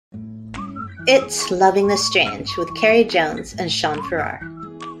It's Loving the Strange with Carrie Jones and Sean Farrar.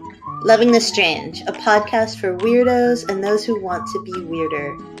 Loving the Strange, a podcast for weirdos and those who want to be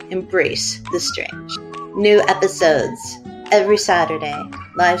weirder. Embrace the strange. New episodes every Saturday,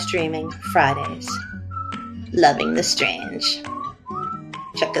 live streaming Fridays. Loving the Strange.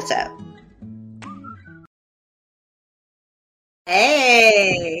 Check us out.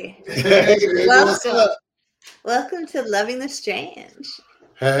 Hey! Welcome to Loving the Strange.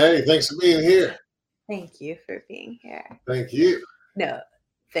 Hey, thanks for being here. Thank you for being here. Thank you. No,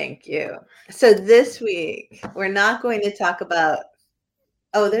 thank you. So this week, we're not going to talk about...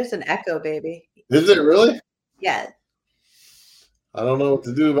 Oh, there's an echo, baby. Is it really? Yeah. I don't know what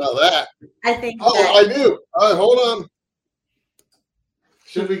to do about that. I think I do. Hold on.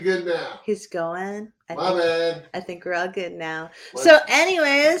 Should be good now. He's going. My bad. I think we're all good now. So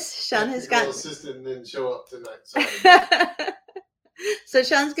anyways, Sean has got... assistant didn't show up tonight. Sorry. So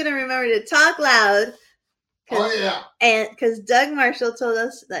Sean's going to remember to talk loud. Oh, yeah. And because Doug Marshall told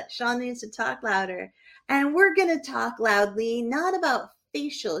us that Sean needs to talk louder. And we're going to talk loudly, not about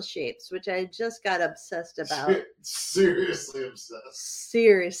facial shapes, which I just got obsessed about. Seriously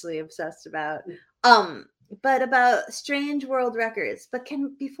obsessed about. But about strange world records. But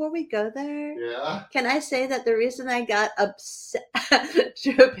before we go there, can I say that the reason I got upset,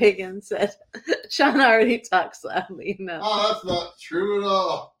 Joe Pagan said, Sean already talks loudly. No. Oh, that's not true at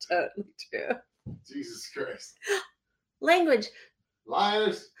all. Totally true. Jesus Christ. Language.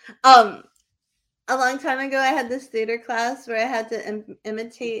 Liars. A long time ago, I had this theater class where I had to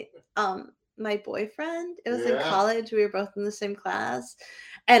imitate my boyfriend. It was in college. We were both in the same class.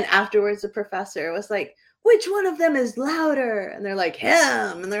 And afterwards, the professor was like, which one of them is louder? And they're like,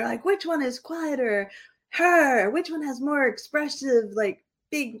 him. And they're like, which one is quieter? Her. Which one has more expressive, like,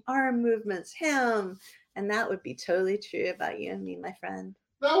 big arm movements? Him. And that would be totally true about you and me, my friend.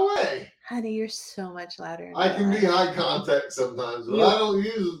 No way. Honey, you're so much louder. I can be high contact sometimes, but I don't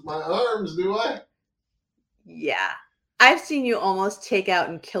use my arms, do I? Yeah. I've seen you almost take out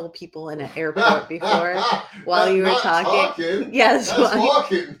and kill people in an airport before while you were talking. Yes. That's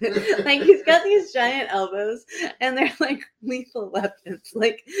walking. Like, he's got these giant elbows and they're like lethal weapons.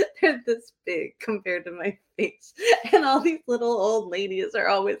 Like, they're this big compared to my face. And all these little old ladies are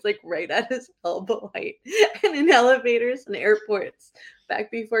always like right at his elbow height. And in elevators and airports,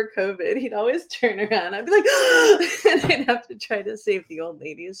 back before COVID, he'd always turn around. I'd be like, and I'd have to try to save the old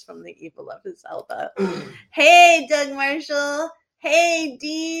ladies from the evil of his elbow. Hey, Doug Marshall. Hey,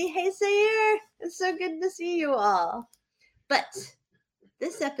 Dee. Hey, Sayer. It's so good to see you all. But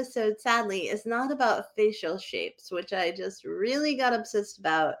this episode, sadly, is not about facial shapes, which I just really got obsessed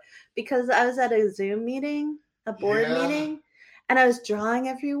about because I was at a Zoom meeting, a board meeting, and I was drawing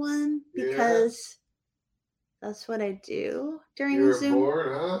everyone because... That's what I do during the Zoom.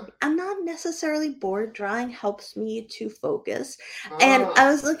 Bored, huh? I'm not necessarily bored. Drawing helps me to focus. And I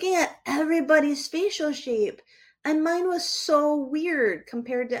was looking at everybody's facial shape, and mine was so weird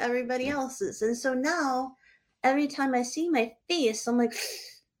compared to everybody else's. And so now, every time I see my face, I'm like,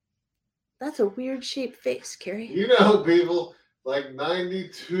 that's a weird shaped face, Carrie. You know, people, like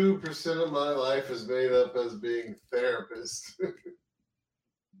 92% of my life is made up as being therapist.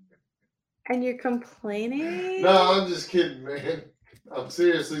 And you're complaining? No, I'm just kidding, man. I'm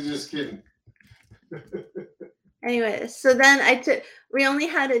seriously just kidding. Anyway, so then we only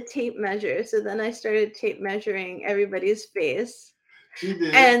had a tape measure. So then I started tape measuring everybody's face. She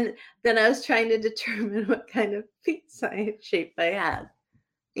did. And then I was trying to determine what kind of face shape I had.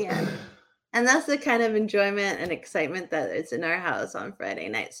 Yeah. And that's the kind of enjoyment and excitement that is in our house on Friday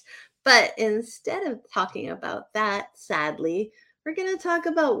nights. But instead of talking about that, sadly, we're going to talk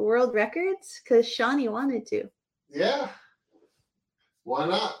about world records because Shawnee wanted to. Yeah. Why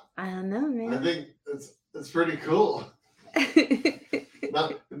not? I don't know, man. I think it's pretty cool.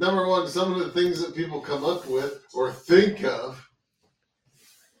 Number one, some of the things that people come up with or think of,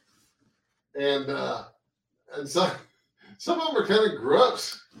 and some of them are kind of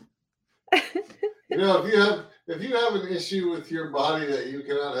gross. You know, if you have an issue with your body that you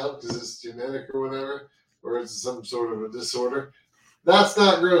cannot help because it's genetic or whatever, or it's some sort of a disorder, that's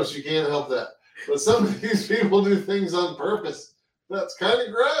not gross. You can't help that. But some of these people do things on purpose. That's kind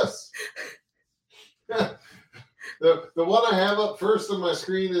of gross. The one I have up first on my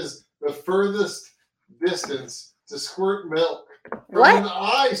screen is the furthest distance to squirt milk from an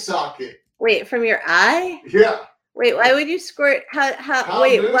eye socket. Wait, from your eye? Yeah. Wait, why would you squirt? How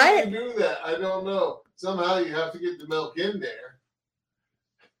wait, what? You do that? I don't know. Somehow you have to get the milk in there.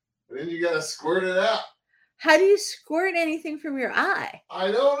 And then you got to squirt it out. How do you squirt anything from your eye? I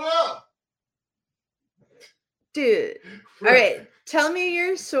don't know. Dude. All right. Tell me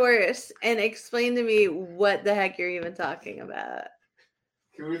your source and explain to me what the heck you're even talking about.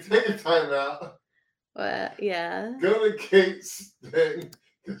 Can we take a time out? What? Yeah. Go to Kate's thing,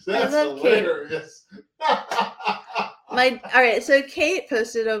 because that's love Kate. hilarious. All right, so Kate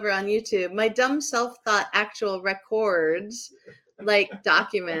posted over on YouTube, my dumb self thought actual records, like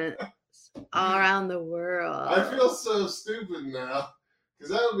documents all around the world. I feel so stupid now,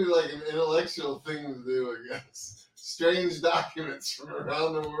 because that would be like an intellectual thing to do, I guess. Strange documents from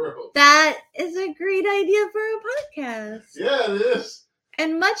around the world. That is a great idea for a podcast. Yeah, it is.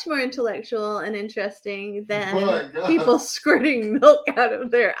 And much more intellectual and interesting than My God. people squirting milk out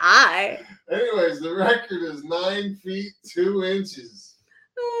of their eye. Anyways, the record is 9 feet 2 inches.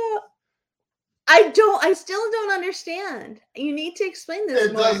 I still don't understand. You need to explain this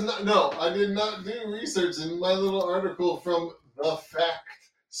It more. does not. No, I did not do research in my little article from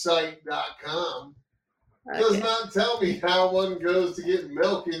thefactsite.com. Does not tell me how one goes to get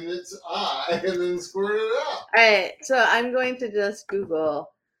milk in its eye and then squirt it out. All right, so I'm going to just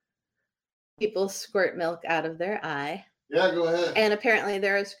Google people squirt milk out of their eye. Yeah, go ahead. And apparently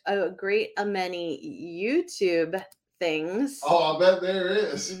there's a great many YouTube things. Oh, I bet there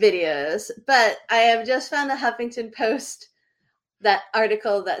is. Videos. But I have just found a Huffington Post that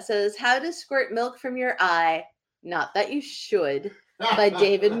article that says how to squirt milk from your eye, not that you should, by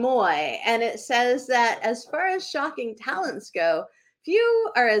David Moy. And it says that as far as shocking talents go,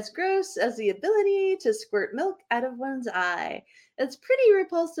 few are as gross as the ability to squirt milk out of one's eye. It's pretty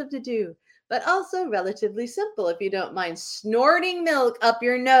repulsive to do, but also relatively simple if you don't mind snorting milk up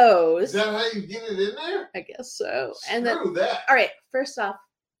your nose. Is that how you get it in there? I guess so. Screw that. All right, first off,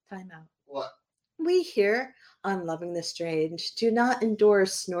 time out. What? We here on Loving the Strange do not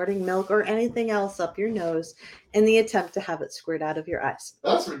endorse snorting milk or anything else up your nose in the attempt to have it squirt out of your eyes.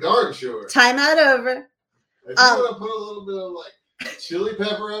 That's for darn sure. Time out over. If you want to put a little bit of like chili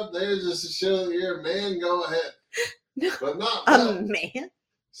pepper up there just to show that you're a man, go ahead. But not a man.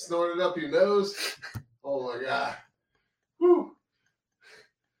 Snort it up your nose. Oh my God. Whew.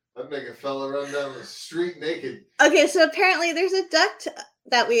 That'd make a fella run down the street naked. Okay, so apparently there's a duct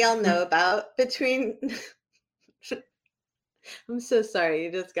that we all know about between... I'm so sorry.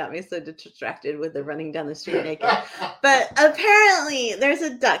 You just got me so distracted with the running down the street naked. But apparently there's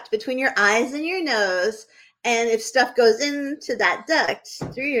a duct between your eyes and your nose. And if stuff goes into that duct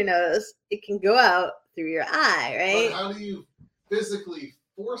through your nose, it can go out through your eye, right? But how do you physically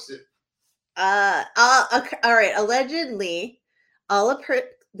force it? All right. Allegedly,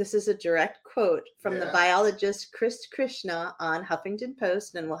 this is a direct quote from the biologist Chris Krishna on Huffington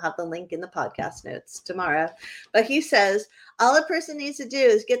Post, and we'll have the link in the podcast notes tomorrow. But he says, all a person needs to do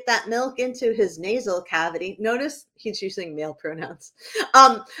is get that milk into his nasal cavity. Notice he's using male pronouns.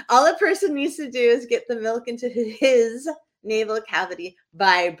 All a person needs to do is get the milk into his navel cavity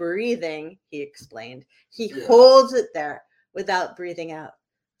by breathing, he explained. He holds it there without breathing out.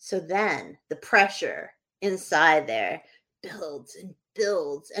 So then the pressure inside there builds and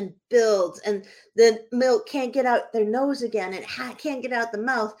builds and builds, and the milk can't get out their nose again. It can't get out the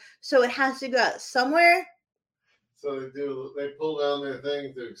mouth, so it has to go out somewhere. So they pull down their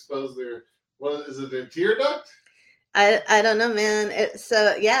thing to expose their, what is it, their tear duct? I don't know, man. It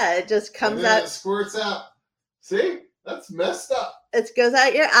just comes and then out. It squirts out. See? That's messed up. It goes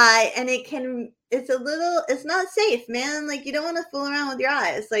out your eye, and it's not safe, man. Like, you don't want to fool around with your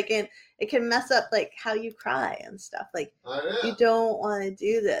eyes. Like, it can mess up like how you cry and stuff. Like, you don't want to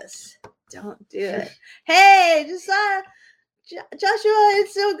do this. Don't do it. Hey, Joshua,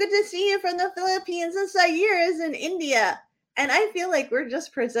 it's so good to see you from the Philippines. And Sayir is in India. And I feel like we're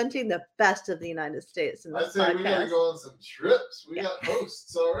just presenting the best of the United States in this I'd say we gotta go on some trips. We got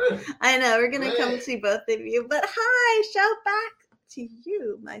hosts already. I know, we're gonna come see both of you. But hi, shout back to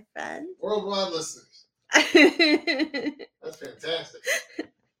you, my friend. Worldwide listeners. That's fantastic.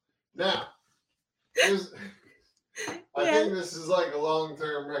 Now, I think this is like a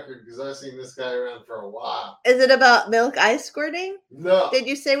long-term record because I've seen this guy around for a while. Is it about milk eye squirting? No. Did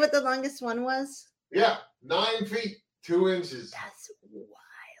you say what the longest one was? Yeah, 9 feet 2 inches. That's wild.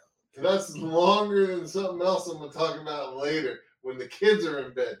 That's longer than something else I'm gonna talk about later when the kids are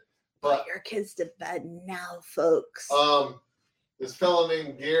in bed. But your kids to bed now, folks. This fellow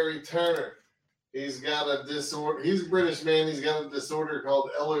named Gary Turner. He's got a disorder. He's a British man. He's got a disorder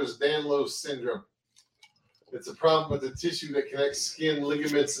called Ehlers-Danlos syndrome. It's a problem with the tissue that connects skin,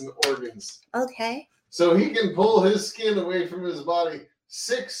 ligaments, and organs. Okay. So he can pull his skin away from his body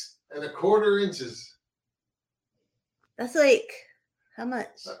 6 1/4 inches. That's like, how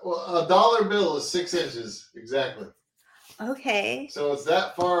much? Well, a dollar bill is 6 inches, exactly. Okay. So it's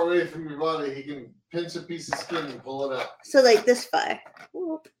that far away from your body, he can pinch a piece of skin and pull it out. So like this far.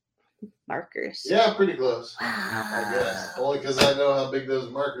 Whoop. Markers. Yeah, pretty close. Wow. I guess. Only because I know how big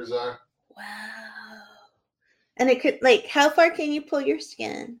those markers are. Wow. And it could, like, how far can you pull your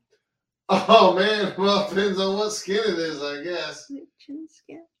skin? Oh, man. Well, it depends on what skin it is, I guess. Chin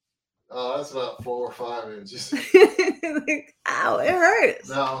skin. Oh, that's about 4 or 5 inches. Like, ow, it hurts.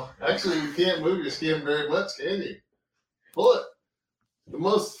 No, actually, you can't move your skin very much, can you? Pull it. The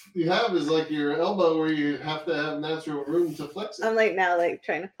most you have is like your elbow where you have to have natural room to flex it. I'm like now like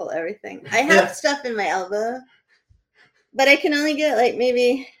trying to pull everything. I have stuff in my elbow, but I can only get like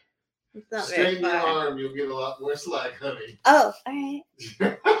maybe it's not very Straighten your far. arm, you'll get a lot more slack, honey. Oh, all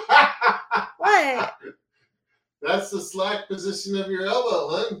right. What? That's the slack position of your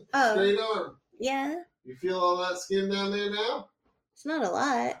elbow, hun. Oh. Straight arm. Yeah. You feel all that skin down there now? It's not a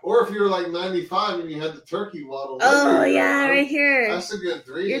lot. Or if you were like 95 and you had the turkey waddle. Oh yeah, right here. That's a good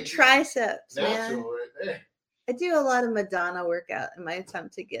 3 Your inches. triceps, Natural man. right there. I do a lot of Madonna workout in my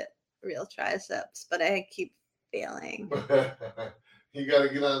attempt to get real triceps, but I keep failing. You got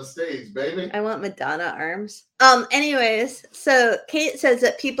to get on stage, baby. I want Madonna arms. Anyways, so Kate says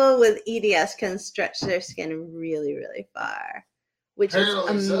that people with EDS can stretch their skin really, really far, which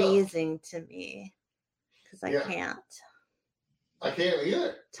Apparently is so. amazing to me because I Yeah. can't. I can't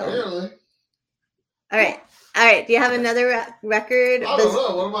either. Totally. Apparently. All right. Do you have another record? I don't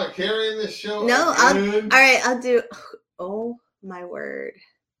know. What am I carrying this show? No, again? all right, I'll do. Oh my word.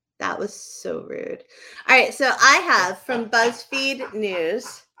 That was so rude. All right, so I have from BuzzFeed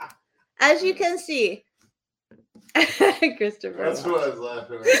News, as you can see, Christopher. That's what I was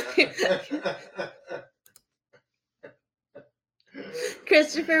laughing at.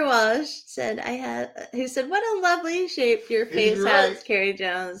 Christopher Walsh said, he said, what a lovely shape your face has, right. Carrie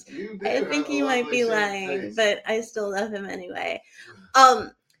Jones. You do I have think a he might lovely be shaped lying, face. but I still love him anyway. All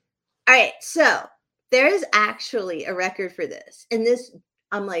right, so there is actually a record for this. And this,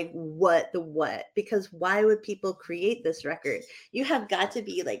 I'm like, what? Because why would people create this record? You have got to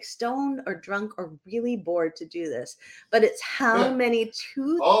be like stoned or drunk or really bored to do this. But it's how many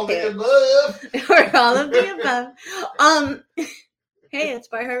toothpicks. All the above. Or all of the above. Hey, it's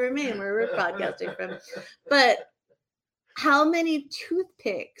by Harbor, Maine, where we're podcasting from. But how many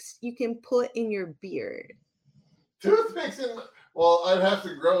toothpicks you can put in your beard? Toothpicks in. Well, I'd have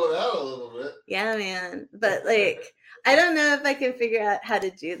to grow it out a little bit. Yeah, man. But like, I don't know if I can figure out how to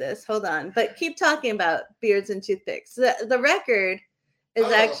do this. Hold on. But keep talking about beards and toothpicks. The record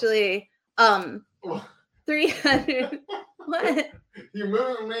is actually 300. What? You're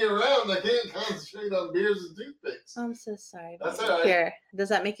moving me around. I can't concentrate on beards and toothpicks. I'm so sorry. That's baby. all right. Here, does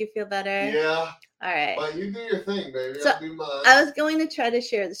that make you feel better? Yeah. All right. But you do your thing, baby. So, I'll do mine. I was going to try to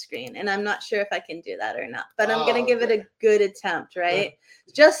share the screen, and I'm not sure if I can do that or not, but I'm going to give it a good attempt, right?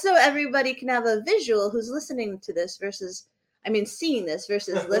 Just so everybody can have a visual who's listening to this versus, seeing this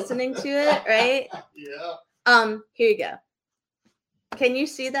versus listening to it, right? Yeah. Here you go. Can you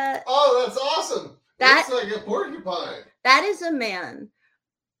see that? Oh, that's awesome. That's like a porcupine. That is a man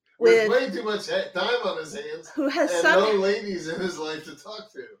with way too much time on his hands, who has and no ladies in his life to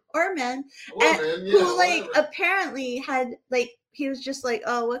talk to, or men, who apparently had he was just like,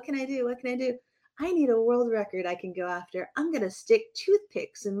 oh, what can I do? I need a world record I can go after. I'm gonna stick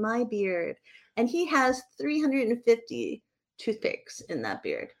toothpicks in my beard, and he has 350 toothpicks in that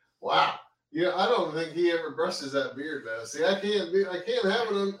beard. Wow. Yeah, I don't think he ever brushes that beard now. See, I can't have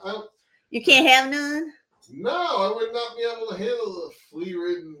it on. You can't have none? No, I would not be able to handle a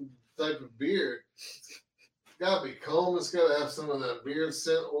flea-ridden type of beard. It's gotta be calm. It's gotta have some of that beard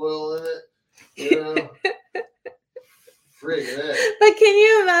scent oil in it. You know? Frig that. But can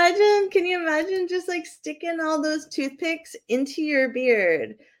you imagine just like sticking all those toothpicks into your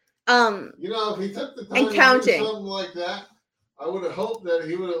beard? You know, if he took the time to do something like that, I would have hoped that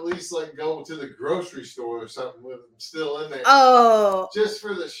he would at least go to the grocery store or something with them still in there. Oh. Just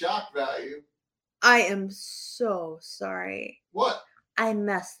for the shock value. I am so sorry. What? I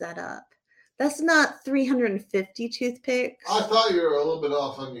messed that up. That's not 350 toothpicks. I thought you were a little bit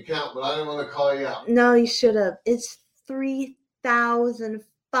off on your count, but I didn't want to call you out. No, you should have. It's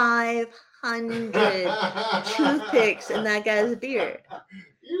 3,500 toothpicks in that guy's beard.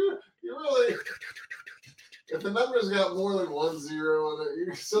 You really... If the number's got more than 1 0 on it,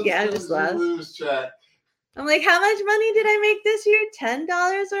 you sometimes lose track. I'm like, how much money did I make this year? $10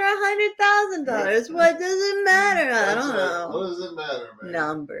 or $100,000? What does it matter? I don't know. What does it matter, man?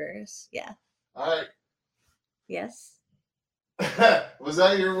 Numbers. Yeah. All right. Yes. Was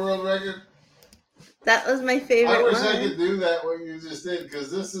that your world record? That was my favorite I wish one. I could do that what you just did,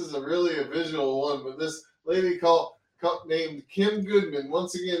 because this is really a visual one. But this lady called named Kim Goodman.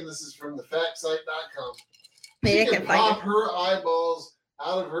 Once again, this is from thefactsite.com. Maybe She I can can find pop it. her eyeballs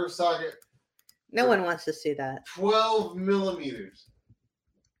out of her socket. No one wants to see that. 12 millimeters.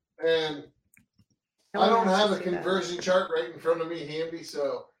 And No I one don't wants to have a see that. conversion chart right in front of me handy,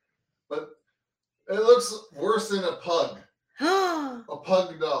 but it looks worse than a pug. A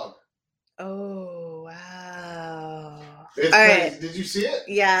pug dog. Oh, wow. It's All crazy. right. Did you see it?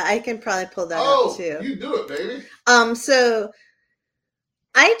 Yeah, I can probably pull that up too. You do it, baby. So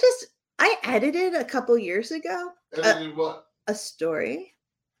I edited a couple years ago Edited what? a story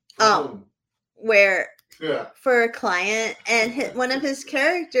Boom. where Yeah. for a client, and one of his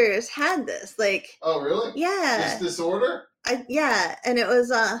characters had this, like, Oh, really? yeah, This disorder? yeah, and it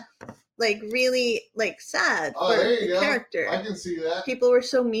was like really like sad Oh, for there you the go. character. I can see that. People were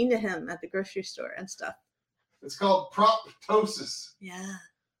so mean to him at the grocery store and stuff. It's called proptosis. Yeah.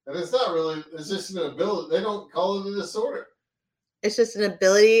 And it's not really, it's just an ability. They don't call it a disorder. It's just an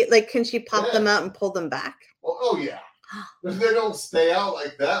ability. Like, can she pop Yeah. them out and pull them back? Well, oh, yeah. If they don't stay out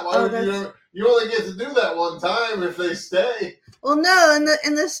like that, why would you ever? You only get to do that one time if they stay. Well, no,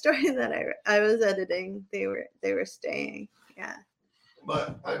 in the story that I was editing, they were staying. Yeah.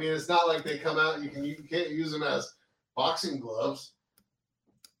 But I mean, it's not like they come out. You can't use them as boxing gloves.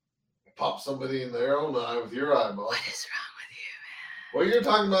 Pop somebody in their own eye with your eyeball. What is wrong with you, man? Well, you're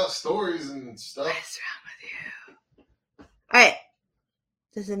talking about stories and stuff. What is wrong with you? All right.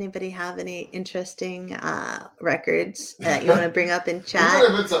 Does anybody have any interesting records that you want to bring up in chat?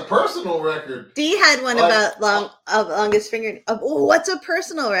 Even if it's a personal record. Dee had one about longest finger. What's a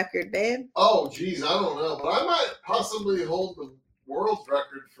personal record, babe? Oh, geez, I don't know, but I might possibly hold the world's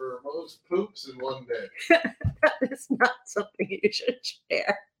record for most poops in one day. That is not something you should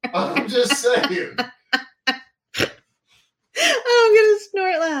share. I'm just saying. I'm gonna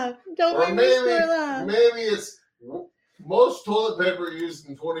snort laugh. Don't Or make me snort laugh. maybe it's most toilet paper used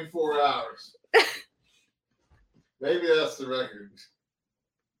in 24 hours. Maybe that's the record.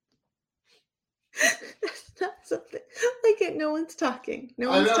 That's not something like it. No one's talking. No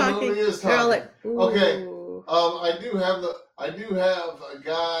one's I know, talking. nobody is They're all talking. like, Okay. ooh. I do have a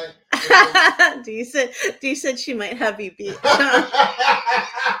guy. Dee said she might have you beat.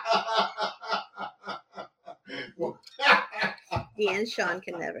 Dee and Sean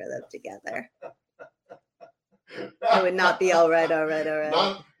can never live together. It would not be all right.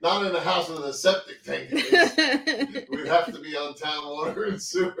 Not in a house with a septic tank. We'd have to be on town water and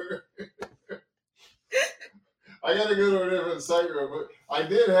sewer. I gotta go to a different site real quick. I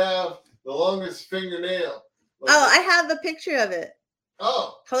did have the longest fingernail. I have a picture of it.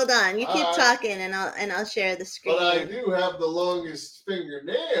 Oh. Hold on, you keep talking, and I'll share the screen. But I do have the longest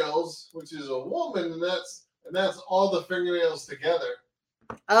fingernails, which is a woman, and that's all the fingernails together.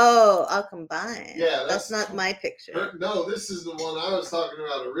 Oh, I'll combine. Yeah, that's not my picture. No, this is the one I was talking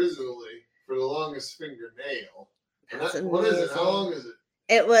about originally for the longest fingernail. What is it? How long is it?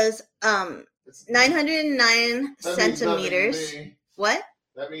 It was 909 centimeters. What?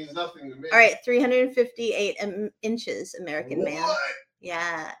 That means nothing to me. All right, 358 inches, American what? man.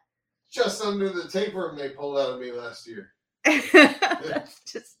 Yeah. Just under the tapeworm they pulled out of me last year. That's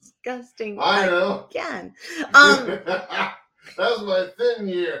disgusting. I know. Again. That was my thin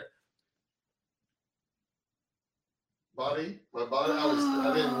year. My body,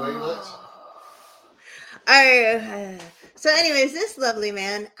 I didn't weigh much. So anyways, this lovely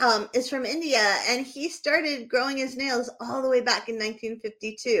man is from India, and he started growing his nails all the way back in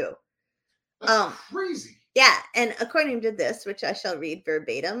 1952. That's crazy. Yeah, and according to this, which I shall read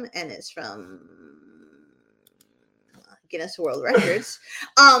verbatim, and is from Guinness World Records,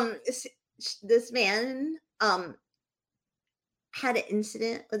 this man had an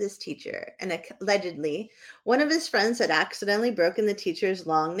incident with his teacher, and allegedly one of his friends had accidentally broken the teacher's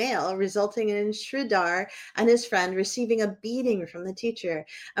long nail, resulting in Sridhar and his friend receiving a beating from the teacher.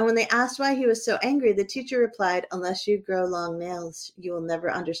 And when they asked why he was so angry, the teacher replied, "Unless you grow long nails, you will never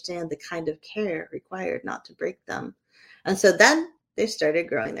understand the kind of care required not to break them." And so then they started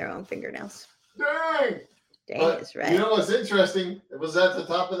growing their own fingernails. Dang is right. You know what's interesting? It was at the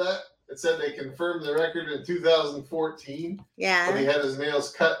top of that. It said they confirmed the record in 2014. Yeah. But he had his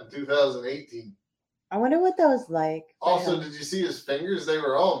nails cut in 2018. I wonder what that was like. Also, did you see his fingers? They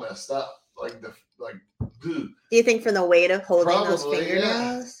were all messed up. Do you think from the weight of holding those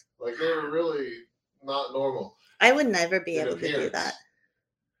fingernails? Yeah. Like they were really not normal. I would never be able to do that.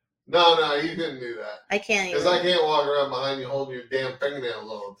 No, you couldn't do that. I can't. Because I can't walk around behind you holding your damn fingernails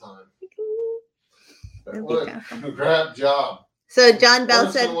all the time. What a crap job. So John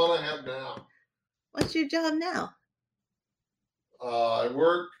Bell said, "That's the one I have now." What's your job now? I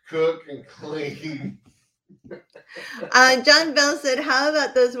work, cook, and clean. John Bell said, how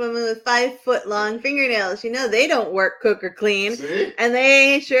about those women with 5-foot-long fingernails? You know, they don't work, cook, or clean. See? And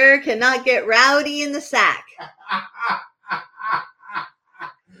they sure cannot get rowdy in the sack.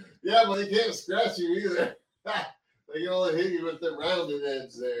 Yeah, but they can't scratch you either. They can only hit you with the rounded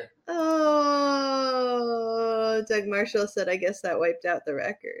edge there. Oh, Doug Marshall said, I guess that wiped out the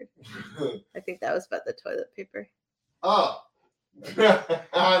record. I think that was about the toilet paper. Oh.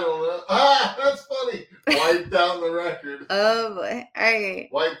 I don't know. That's funny. Wiped out the record. Oh, boy. All right.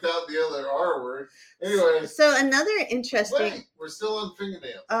 Wiped out the other R word. Anyways. So another interesting... Wait, we're still on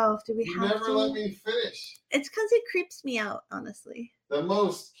fingernails. Oh, do we you have never to? let me finish. It's because it creeps me out, honestly. The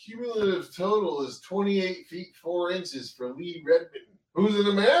most cumulative total is 28 feet 4 inches for Lee Redmond, who's an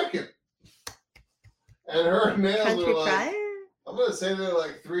American. And her nails Country are like, Pride? I'm going to say they're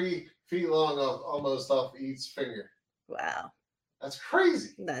like 3 feet long, almost off each finger. Wow. That's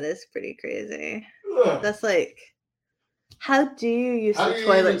crazy. That is pretty crazy. Ugh. That's like, how do you use How the do you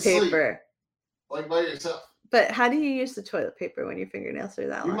toilet even sleep? paper? Like by yourself. But how do you use the toilet paper when your fingernails are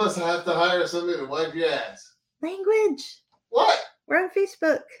that You long? must have to hire somebody to wipe your ass. Language. What? We're on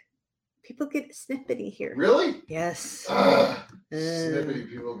Facebook. People get snippety here. Really? Yes. Snippety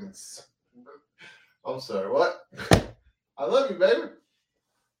people can. I'm sorry. What? I love you, baby.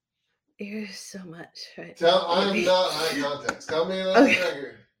 You're so much. Right I'm not high context. Tell me another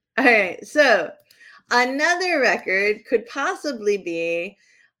record. All right. So another record could possibly be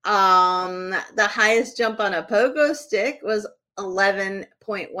the highest jump on a pogo stick was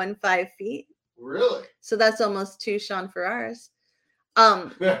 11.15 feet. Really? So that's almost 2 Sean Ferrars.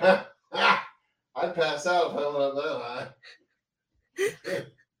 I'd pass out if I went up that high.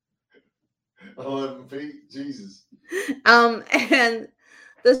 11 feet, Jesus. And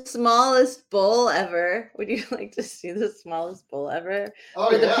the smallest bull ever. Would you like to see the smallest bull ever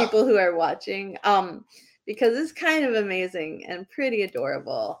for the people who are watching? Because it's kind of amazing and pretty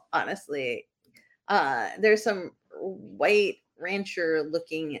adorable, honestly. There's some white rancher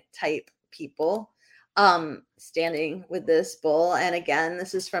looking type people standing with this bull. And again,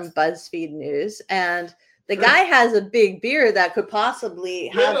 this is from BuzzFeed News. And the guy has a big beard that could possibly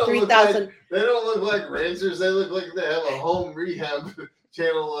have 3,000. They don't look like ranchers. They look like they have a home rehab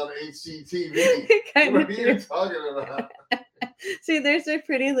channel on HGTV. What are you talking about? See, there's a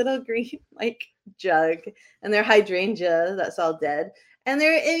pretty little green like jug, and their hydrangea that's all dead, and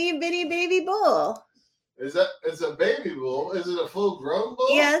they're itty bitty baby bull. It's a baby bull? Is it a full grown bull?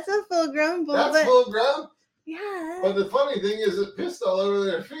 Yeah, it's a full grown bull. That's full grown? Yeah. But the funny thing is, it pissed all over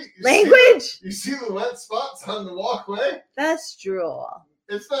their feet. You see the wet spots on the walkway? That's drool.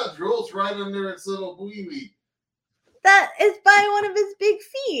 It's not drool. It's right under its little wee-wee. That is by one of his big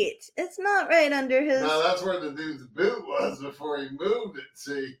feet. It's not right under his... No, that's where the dude's boot was before he moved it,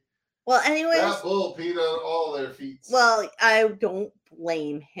 see? Well, anyways... That bull peed on all their feet. Well, I don't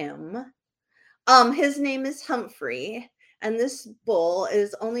blame him. His name is Humphrey, and this bull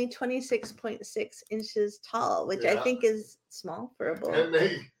is only 26.6 inches tall, which I think is small for a bull. And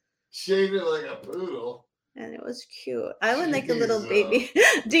they shaved it like a poodle. And it was cute. I would like a little baby.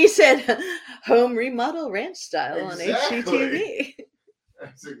 D said, home remodel ranch style on HGTV.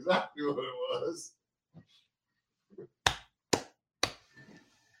 That's exactly what it was.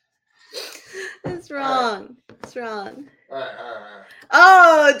 It's wrong. It's wrong. All right.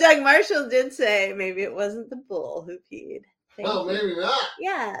 Oh, Doug Marshall did say maybe it wasn't the bull who peed. Maybe not.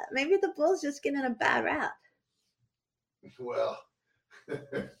 Yeah, maybe the bull's just getting a bad rap. Well,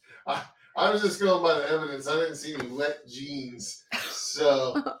 I was just going by the evidence. I didn't see any wet jeans.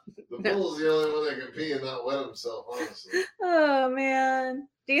 So the bull's the only one that can pee and not wet himself, honestly. Oh, man.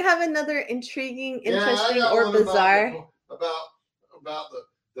 Do you have another intriguing, interesting, I or bizarre? About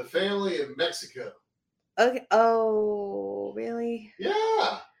the family in Mexico. Okay. Oh, really?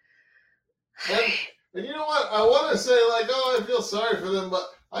 Yeah. And you know what? I want to say, like, I feel sorry for them, but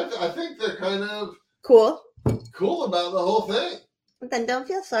I think they're kind of cool about the whole thing. But then don't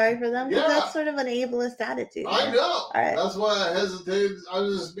feel sorry for them, because that's sort of an ableist attitude. I know. All right. That's why I hesitated. I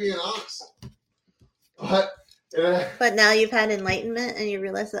was just being honest. But now you've had enlightenment and you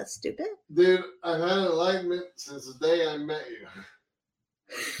realize that's stupid? Dude, I've had enlightenment since the day I met you.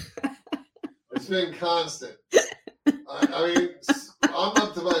 It's been constant. I mean, I'm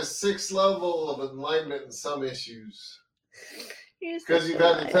up to my 6th level of enlightenment in some issues. Because you've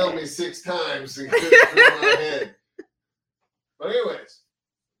had to tell me 6 times to get it through my head. But anyways,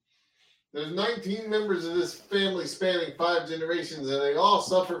 there's 19 members of this family spanning 5 generations, and they all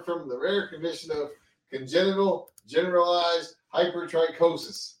suffer from the rare condition of congenital generalized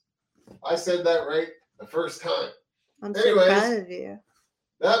hypertrichosis. I said that right the first time. I'm so proud of you.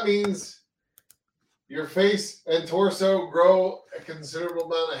 That means your face and torso grow a considerable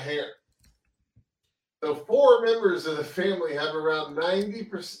amount of hair. So 4 members of the family have around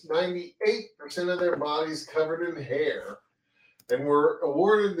 98% of their bodies covered in hair and were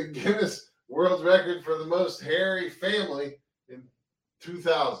awarded the Guinness World Record for the most hairy family in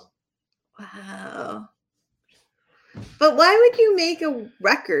 2000. Wow. But why would you make a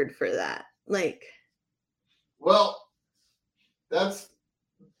record for that? Like, well, that's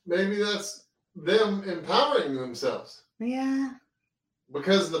them empowering themselves. Yeah.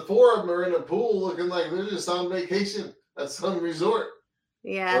 Because the 4 of them are in a pool looking like they're just on vacation at some resort.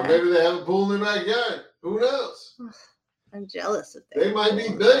 Yeah. Or maybe they have a pool in their backyard. Who knows? I'm jealous of that. They might be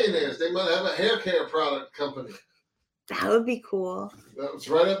billionaires. They might have a hair care product company. That would be cool. That's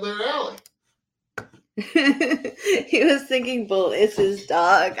right up their alley. He was thinking Bull is his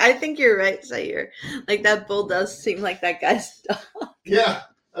dog. I think you're right, Sayer. Like that Bull does seem like that guy's dog. Yeah,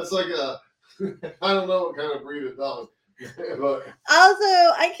 that's like a, I don't know what kind of breed of dog. But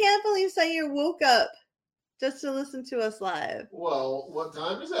also, I can't believe Sayer woke up just to listen to us live. Well, what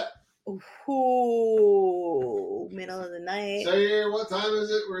time is it? Ooh, middle of the night. Sayer, what time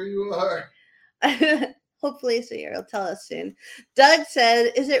is it where you are? Hopefully Sayer will tell us soon. Doug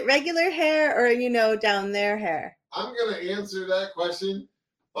said, is it regular hair or, down their hair? I'm going to answer that question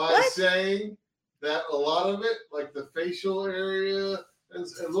by saying that a lot of it, like the facial area,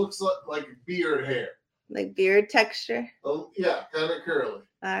 it looks like beard hair. Like beard texture? Oh, yeah, kind of curly.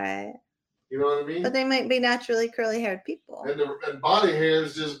 All right. You know what I mean? But they might be naturally curly-haired people. And body hair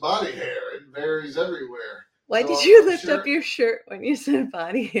is just body hair. It varies everywhere. Why did you lift up your shirt when you said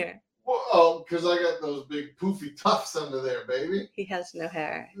body hair? Well, because I got those big poofy tufts under there, baby. He has no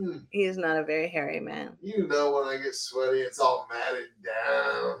hair. He is not a very hairy man. You know when I get sweaty, it's all matted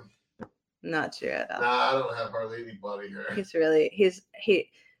down. Not true at all. Nah, I don't have hardly any body hair.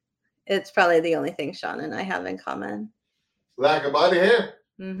 It's probably the only thing Sean and I have in common. Lack of body hair?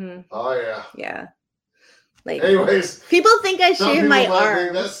 Mm-hmm. Oh, yeah. Yeah. Like, anyways. People think I shave my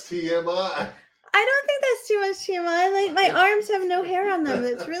arms. That's TMI. I don't think that's too much TMI. Like, my arms have no hair on them.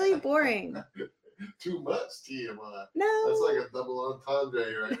 It's really boring. Too much TMI. No. That's like a double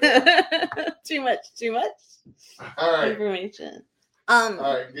entendre right there. Too much. All right. Information. All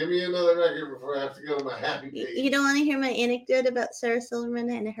right, give me another record before I have to go to my happy page. You don't want to hear my anecdote about Sarah Silverman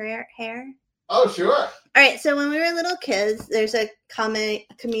and her hair? Oh, sure. All right, so when we were little kids, there's a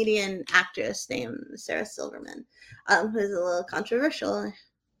comedian actress named Sarah Silverman, who's a little controversial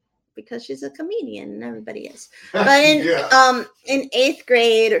because she's a comedian and everybody is. But in 8th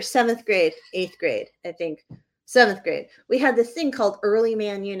grade or 7th grade, 8th grade, I think, 7th grade, we had this thing called Early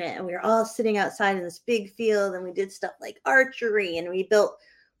Man Unit, and we were all sitting outside in this big field, and we did stuff like archery, and we built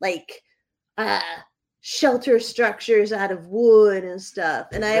like shelter structures out of wood and stuff.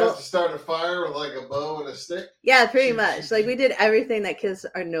 And I have to start a fire with like a bow and a stick. Yeah, pretty much. Like we did everything that kids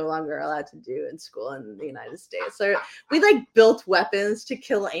are no longer allowed to do in school in the United States. So we like built weapons to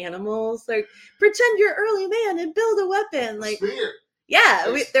kill animals. Like pretend you're Early Man and build a weapon. Like spear.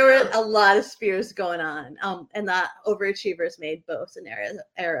 Yeah, there were a lot of spears going on. And the overachievers made bows and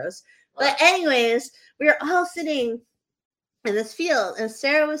arrows. But anyways, we were all sitting in this field, and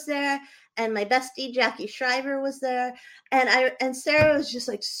Sarah was there. And my bestie Jackie Shriver was there, and Sarah was just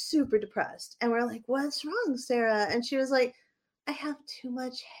like super depressed. And we're like, "What's wrong, Sarah?" And she was like, "I have too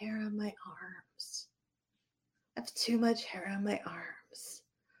much hair on my arms. I have too much hair on my arms.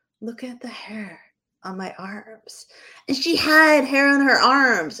 Look at the hair on my arms." And she had hair on her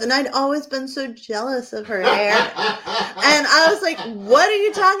arms, and I'd always been so jealous of her hair. And I was like, "What are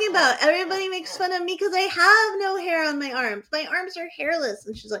you talking about? Everybody makes fun of me because I have no hair on my arms. My arms are hairless."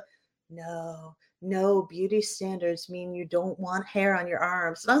 And she's like, No, beauty standards mean you don't want hair on your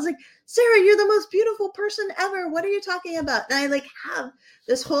arms. And I was like, "Sarah, you're the most beautiful person ever. What are you talking about?" And I like have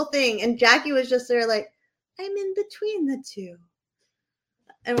this whole thing. And Jackie was just there like, "I'm in between the two."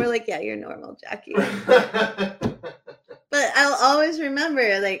 And we're like, "Yeah, you're normal, Jackie." But I'll always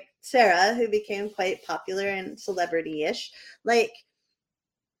remember like Sarah, who became quite popular and celebrity-ish, like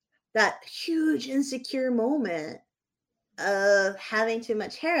that huge insecure moment of having too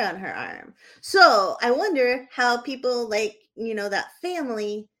much hair on her arm. So I wonder how people like, that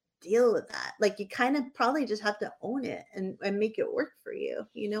family deal with that. Like you kind of probably just have to own it and make it work for you.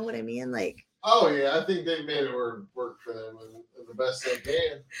 You know what I mean? Like, oh yeah, I think they made it work for them and the best they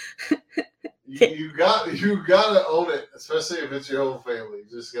can. You got to own it, especially if it's your whole family. You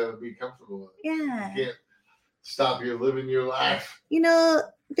just got to be comfortable with it. Yeah. You can't stop you living your life.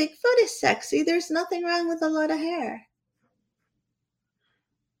 Bigfoot is sexy. There's nothing wrong with a lot of hair.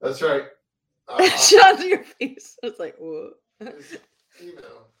 That's right. Sean's your face. I was like, whoa. You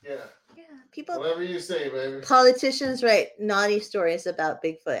know, yeah. Yeah, people. Whatever you say, baby. Politicians write naughty stories about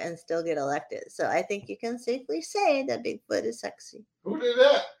Bigfoot and still get elected. So I think you can safely say that Bigfoot is sexy. Who did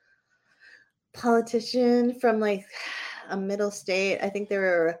that? Politician from like a middle state. I think they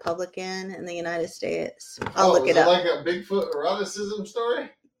were a Republican in the United States. I'll look it up. Like a Bigfoot eroticism story?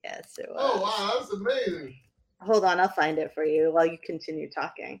 Yes, it was. Oh, wow, that's amazing. Hold on, I'll find it for you while you continue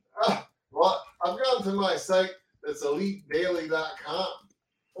talking. Well, I've gone to my site that's elitedaily.com.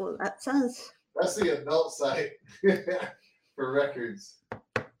 Well, that sounds... That's the adult site for records.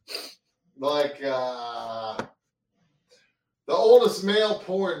 Like the oldest male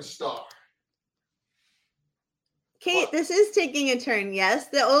porn star. Kate, this is taking a turn. Yes,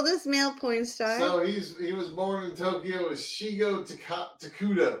 the oldest male porn star. So he was born in Tokyo as Shigo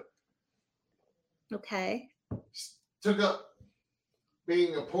Takudo. Okay. Took up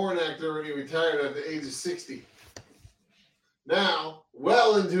being a porn actor when he retired at the age of 60. Now,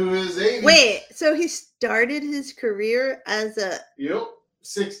 well into his 80s. Wait, so he started his career as a... Yep,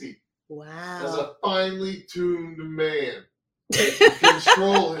 60. Wow. As a finely tuned man. He can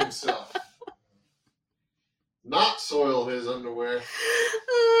control himself. Not soil his underwear.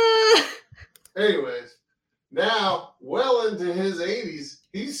 Anyways, now, well into his 80s,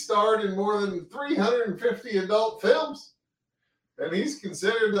 he's starred in more than 350 adult films. And he's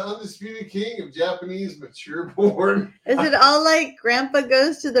considered the undisputed king of Japanese mature porn. Is it all like Grandpa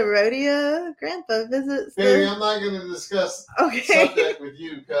goes to the rodeo? Grandpa visits the... Baby, I'm not going to discuss subject with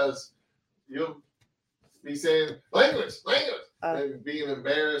you because you'll be saying, language, and being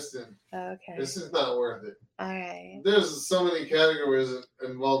embarrassed. And okay. This is not worth it. All right. There's so many categories that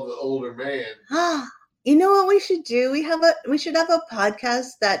involve the older man. You know what we should do? We should have a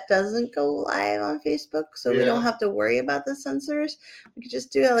podcast that doesn't go live on Facebook, so we don't have to worry about the censors. We could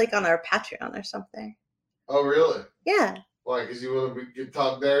just do it like on our Patreon or something. Oh, really? Yeah. Why? Because you want to get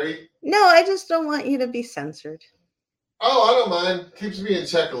talked dirty? No, I just don't want you to be censored. Oh, I don't mind. Keeps me in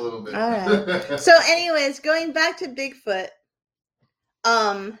check a little bit. All right. So, anyways, going back to Bigfoot,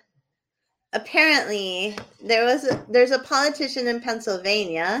 apparently there's a politician in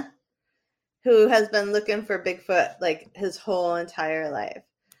Pennsylvania who has been looking for Bigfoot like his whole entire life.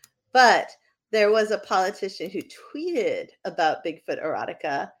 But there was a politician who tweeted about Bigfoot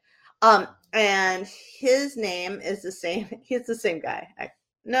erotica. And his name is the same. He's the same guy.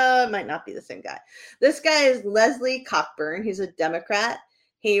 No, it might not be the same guy. This guy is Leslie Cockburn. He's a Democrat.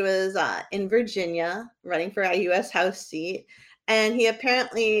 He was in Virginia running for a U.S. House seat. And he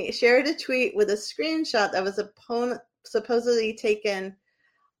apparently shared a tweet with a screenshot that was supposedly taken.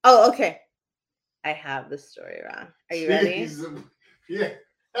 Oh, okay. I have the story wrong. Are you ready? Yeah.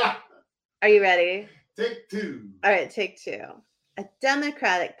 Are you ready? Take two. All right, take two. A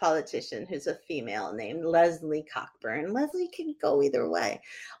Democratic politician who's a female named Leslie Cockburn. Leslie can go either way.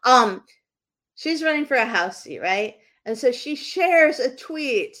 She's running for a House seat, right? And so she shares a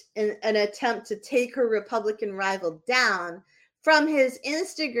tweet in an attempt to take her Republican rival down from his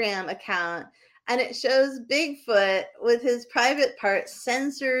Instagram account. And it shows Bigfoot with his private parts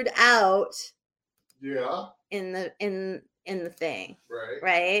censored out. Yeah. In the thing. Right.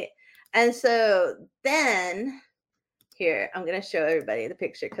 Right. And so then here, I'm gonna show everybody the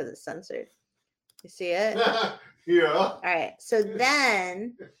picture because it's censored. You see it? Yeah. All right. So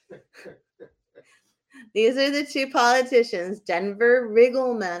then these are the two politicians, Denver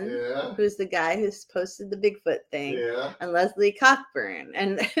Riggleman, who's the guy who's posted the Bigfoot thing, and Leslie Cockburn.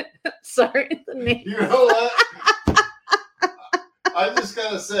 And sorry, the name. You know what? I just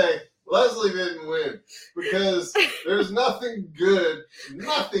gotta say, Leslie didn't win because there's nothing good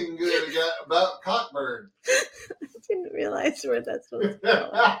about Cockburn. I didn't realize where that's supposed to go.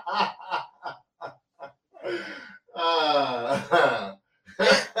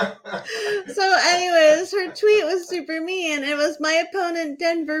 So anyways, her tweet was super mean. It was, my opponent,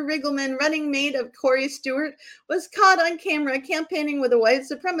 Denver Riggleman, running mate of Corey Stewart, was caught on camera campaigning with a white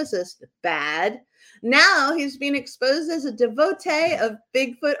supremacist. Bad. Now he's being exposed as a devotee of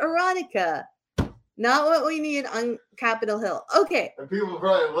Bigfoot erotica. Not what we need on Capitol Hill. Okay. And people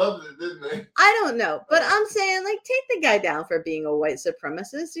probably loved it, didn't they? I don't know. But I'm saying, like, take the guy down for being a white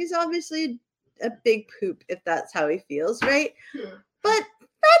supremacist. He's obviously a big poop if that's how he feels, right? Yeah. But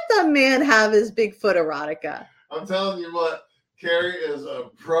let the man have his Bigfoot erotica. I'm telling you what, Carrie is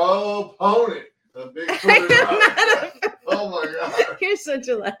a proponent of Bigfoot erotica. Oh my God. You're such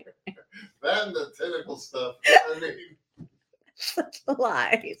a liar. That and the tentacle stuff. I mean, such a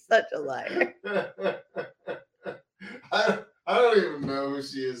lie. Such a liar. I I don't even know who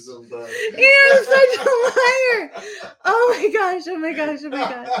she is sometimes. You're such a liar. Oh my gosh. Oh my gosh. Oh my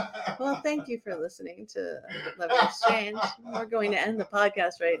gosh. Well, thank you for listening to Love Exchange. We're going to end the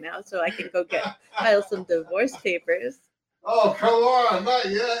podcast right now so I can go file some divorce papers. Oh, come on. Not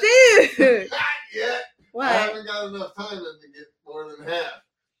yet. Dude. Not yet. What? I haven't got enough time to get more than half.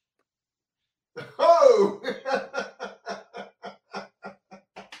 Oh!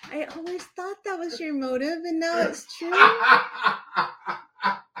 I always thought that was your motive, and now it's true.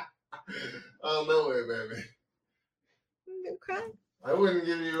 Oh, no way, baby. I'm gonna cry. I wouldn't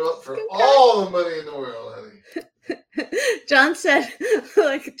give you up for all the money in the world, honey. John said,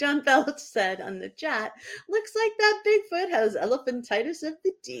 like John Belch said on the chat, looks like that Bigfoot has elephantitis of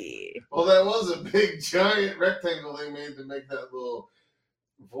the D. Well, that was a big, giant rectangle they made to make that little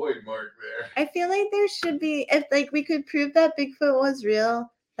void mark there. I feel like there should be, if like we could prove that Bigfoot was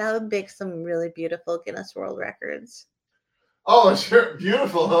real, that would make some really beautiful Guinness World Records. Oh, sure.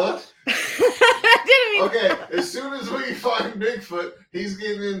 Beautiful, huh? I didn't mean Okay, as soon as we find Bigfoot, he's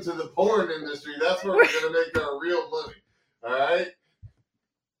getting into the porn industry. That's where we're going to make our real money. All right?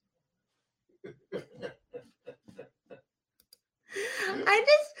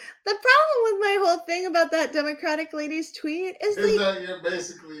 The problem with my whole thing about that Democratic lady's tweet is like, that you're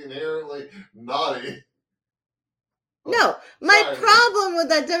basically inherently naughty. no, my Sorry. problem with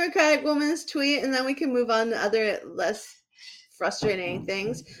that Democratic woman's tweet, and then we can move on to other less frustrating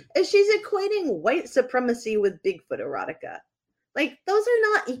things, is she's equating white supremacy with Bigfoot erotica. Like, those are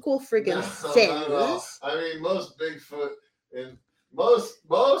not equal friggin' sins. I mean, most Bigfoot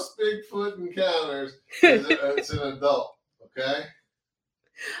encounters, it's an adult, okay?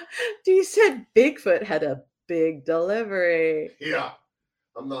 You said Bigfoot had a big delivery. Yeah.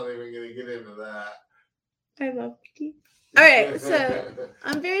 I'm not even going to get into that. I love you. All right, so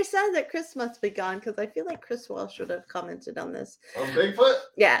I'm very sad that Chris must be gone because I feel like Chris Walsh would have commented on this. On Bigfoot?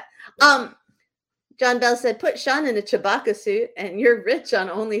 Yeah. John Bell said, put Sean in a Chewbacca suit and you're rich on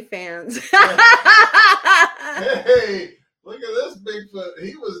OnlyFans. Hey, look at this Bigfoot.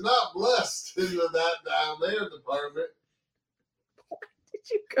 He was not blessed into that down there department. Why did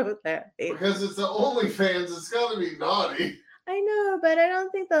you go there, babe? Because it's the OnlyFans. It's got to be naughty. I know, but I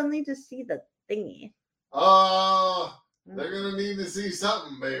don't think they'll need to see the thingy. They're going to need to see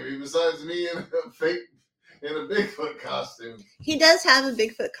something, baby, besides me in a Bigfoot costume. He does have a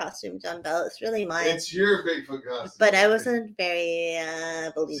Bigfoot costume, John Bell. It's really mine. It's your Bigfoot costume. But I wasn't very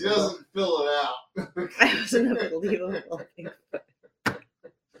believable. She doesn't fill it out. I wasn't a believable Bigfoot.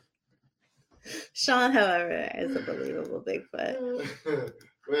 Sean, however, is a believable Bigfoot.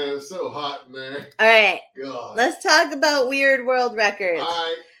 Man, it's so hot in there. All right. God. Let's talk about weird world records.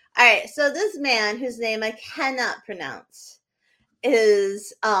 All right. So this man, whose name I cannot pronounce,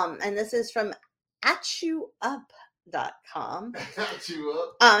 is, and this is from AtYouUp.com. Got you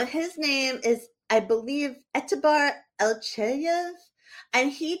up. His name is, I believe, Etibar Elcheyev,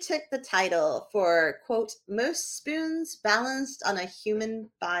 and he took the title for, quote, most spoons balanced on a human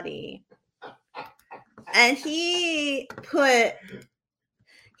body. And he put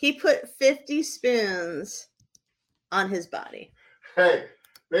 50 spoons on his body. Hey,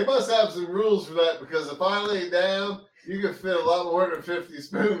 they must have some rules for that, because if I lay down, you can fit a lot more than 50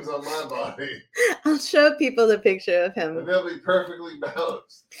 spoons on my body. I'll show people the picture of him. And they'll be perfectly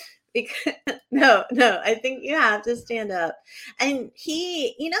balanced. Because, no, I think you have to stand up. And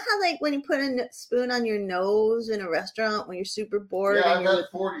you know how like when you put a spoon on your nose in a restaurant when you're super bored? Yeah, and I've had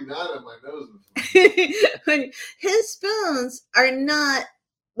 49 on my nose before. His spoons are not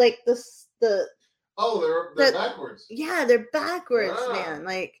like the they're backwards. Yeah, they're backwards, man.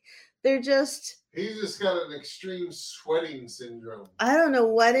 Like they're just. He's just got an extreme sweating syndrome. I don't know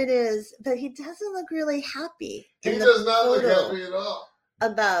what it is, but he doesn't look really happy. He does not look happy at all.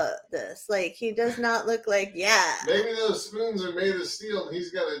 About this. Like, he does not look like, yeah. Maybe those spoons are made of steel and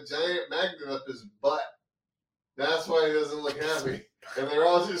he's got a giant magnet up his butt. That's why he doesn't look happy. And they're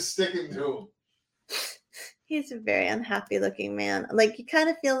all just sticking to him. He's a very unhappy looking man. Like, you kind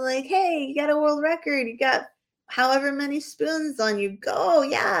of feel like, hey, you got a world record. You got however many spoons on you. Go,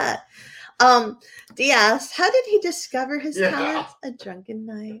 yeah. Diaz, how did he discover his talents? A drunken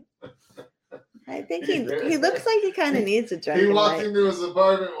night. I think he looks like he kind of needs a drunken night. He walked into his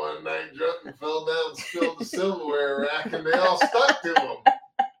apartment one night drunk and fell down, spilled the silverware rack, and they all stuck to him.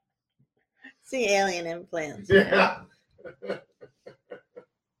 See alien implants. Yeah.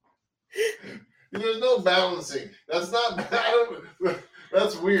 There's no balancing. That's not bad.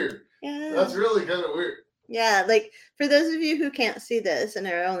 That's weird. Yeah. That's really kind of weird. Yeah, like for those of you who can't see this and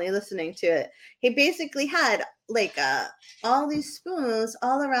are only listening to it, he basically had like all these spoons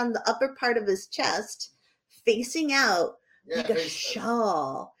all around the upper part of his chest, facing out, Yeah, like a face-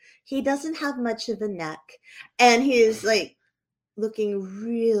 shawl. He doesn't have much of a neck, and he's like looking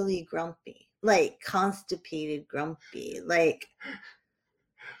really grumpy, like constipated grumpy, like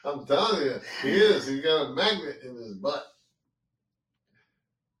I'm telling you, he is. He's got a magnet in his butt.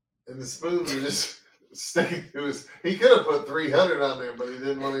 And the spoons are just sticking to his. He could have put 300 on there, but he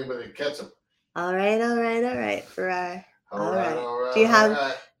didn't want anybody to catch him. all right, Farrar. All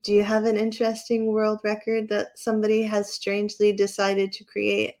right. Do you have an interesting world record that somebody has strangely decided to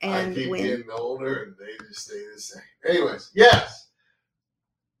create and I keep win? getting older, and they just stay the same. Anyways, yes.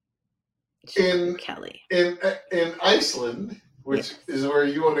 In Kelly. in Iceland, which is where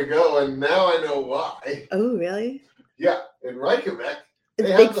you want to go, and now I know why. Oh, really? Yeah, in Reykjavik. Is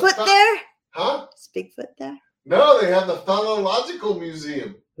They have Bigfoot the there? Huh? Is Bigfoot there? No, they have the Phallological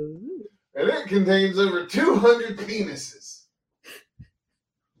Museum, Ooh. and it contains over 200 penises.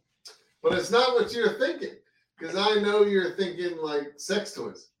 But it's not what you're thinking, because I know you're thinking like sex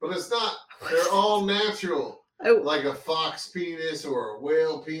toys, but it's not. They're all natural, Oh, like a fox penis or a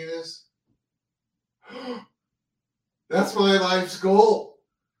whale penis. That's my life's goal.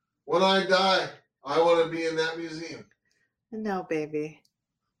 When I die, I want to be in that museum. no, baby.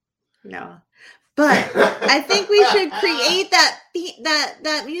 No. But I think we should create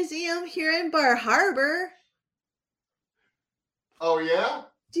that museum here in Bar Harbor. Oh, yeah?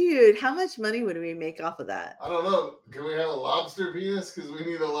 Dude, how much money would we make off of that? I don't know. Can we have a lobster penis? Because we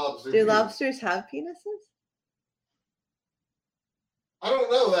need a lobster Do penis. lobsters have penises? I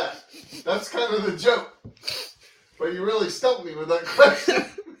don't know that. That's kind of the joke. But you really stumped me with that question.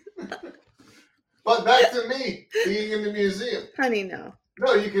 But back to me being in the museum. Honey, no.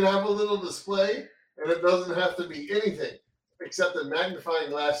 No, you can have a little display, and it doesn't have to be anything except a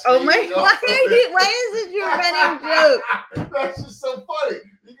magnifying glass. Oh my! Why is it your running joke? That's just so funny.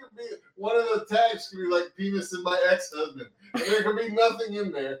 You could be one of the tags could be like penis in my ex-husband, and there could be nothing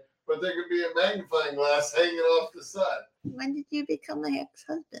in there, but there could be a magnifying glass hanging off the side. When did you become my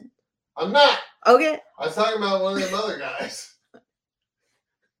ex-husband? I'm not. Okay. I was talking about one of them other guys.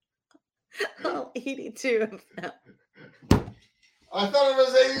 Oh, 82 of them. I thought it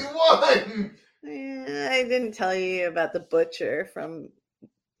was 81. I didn't tell you about the butcher from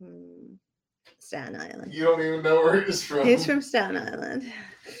Staten Island. You don't even know where he's from. He's from Staten Island.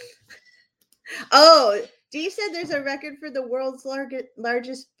 Oh, Dee said there's a record for the world's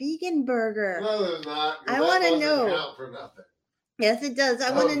largest vegan burger. No, there's not. I want to know. Count for nothing. Yes, it does. I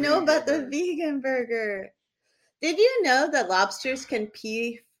Oh, want to know vegan about the burger. vegan burger. Did you know that lobsters can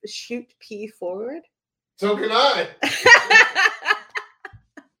shoot pee forward? So can I.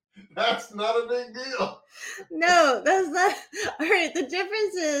 That's not a big deal. No, that's not. All right, the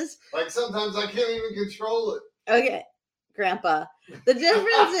difference is, Like sometimes I can't even control it. okay, Grandpa. The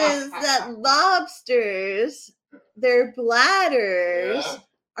difference is that lobsters, their bladders Yeah.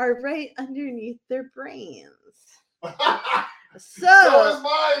 are right underneath their brains. So So, is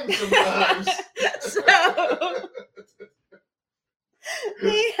mine sometimes. so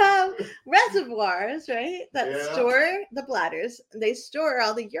they have reservoirs, right? That Yeah. store the bladders. They store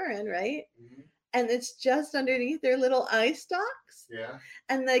all the urine, right? And it's just underneath their little eye stalks. Yeah.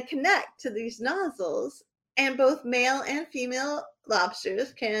 And they connect to these nozzles. And both male and female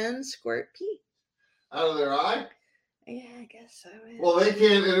lobsters can squirt pee. Out of their eye? Yeah, I guess so. Well, they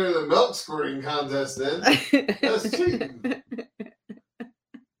can't enter the milk squirting contest then. That's cheating.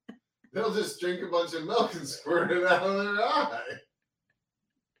 They'll just drink a bunch of milk and squirt it out of their eye.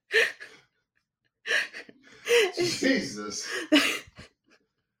 Jesus.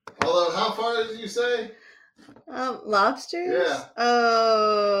 Although, how far did you say? Lobsters? Yeah.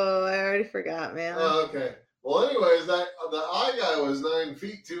 Oh, I already forgot, man. Oh, okay. Well, anyways, the eye guy was 9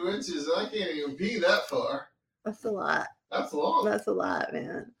 feet 2 inches, and I can't even pee that far. That's a lot. That's long. That's a lot,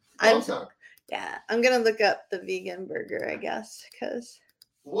 man. Long time. Yeah, I'm gonna look up the vegan burger, I guess, because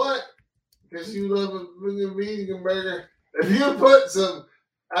What? Because you love a vegan burger. If you put some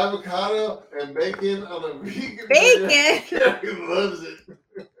avocado and bacon on a vegan bacon. burger, he loves it.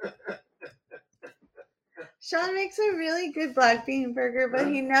 Sean makes a really good black bean burger, but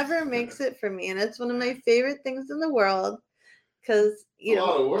he never makes it for me, and it's one of my favorite things in the world because you A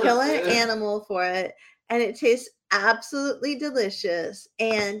lot of know work, kill an man. animal for it, and it tastes absolutely delicious,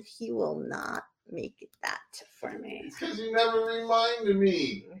 and he will not make that for me It's because you never reminded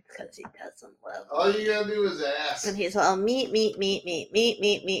me. because he doesn't love All me. you gotta do is ask. And he's all meat. Dude,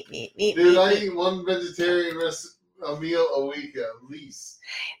 Meat. I eat one vegetarian a meal a week at least.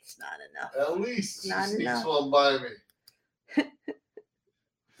 It's not enough. At least. Not She sneaks enough. one by me.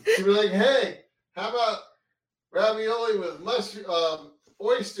 She'd be like, hey, how about ravioli with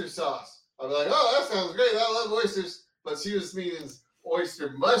oyster sauce? I'd be like, oh, that sounds great. I love oysters. but she was meaning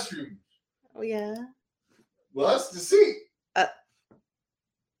oyster mushroom. Oh, yeah. Well, that's deceit.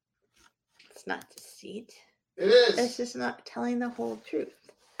 It's not deceit. It is. It's just not telling the whole truth.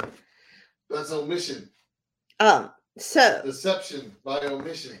 That's omission. So Deception by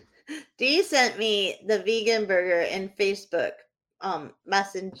omission. Dee sent me the vegan burger in Facebook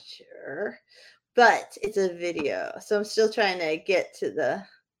Messenger, but it's a video, so I'm still trying to get to the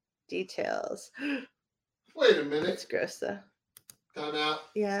details. Wait a minute. It's gross though. Time out.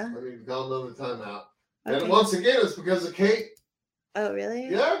 Yeah. I need to call another timeout. Okay. And once again, it's because of Kate. Oh, really?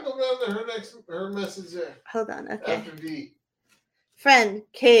 Yeah, go down to her message there. Hold on. Okay. After D. Friend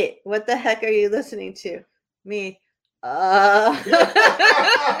Kate, what the heck are you listening to? Me. I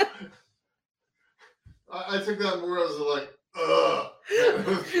took that more as a like,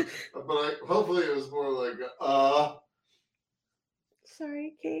 but hopefully it was more like,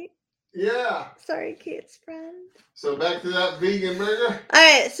 Sorry, Kate. Yeah. Sorry, Kate's friend. So back to that vegan burger. All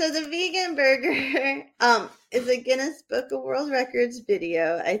right, so the vegan burger is a Guinness Book of World Records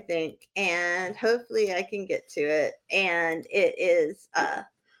video, I think, and hopefully I can get to it. And it is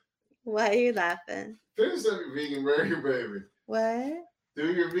why are you laughing? Finish up your vegan burger, baby. What?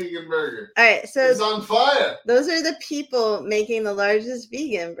 Do your vegan burger. All right, so it's on fire. Those are the people making the largest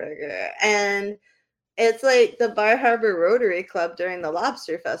vegan burger, and it's like the Bar Harbor Rotary Club during the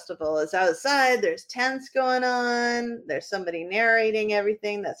Lobster Festival is outside. There's tents going on. There's somebody narrating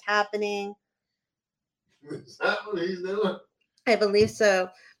everything that's happening. Is that what he's doing? I believe so.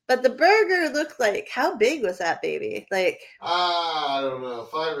 But the burger looked like, how big was that baby? Like, I don't know,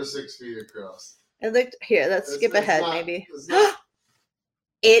 5 or 6 feet across. It looked, here, let's skip ahead maybe. Not,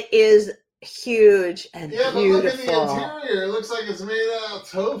 it is huge and beautiful. But look at the interior. It looks like it's made out of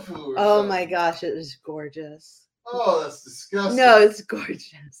tofu. Oh my gosh, it is gorgeous. Oh, that's disgusting. No, it's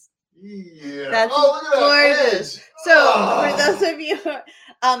gorgeous. Yeah. That's look at gorgeous. That edge. So for those of you, Sire, it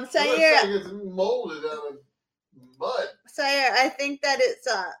looks like it's molded out of mud. Sire, I think that it's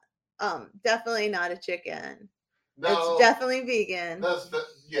definitely not a chicken. No, it's definitely vegan. That's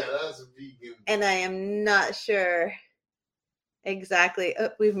vegan. And I am not sure exactly. Oh,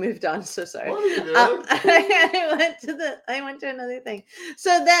 we've moved on. So sorry. What are you doing? I went to another thing.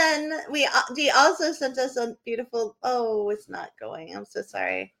 So then Dee also sent us a beautiful. Oh, it's not going. I'm so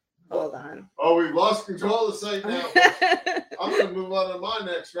sorry. Hold on. Oh, we've lost control of the site now. I'm going to move on to my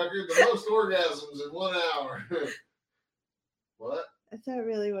next record. The most orgasms in 1 hour. What? Is that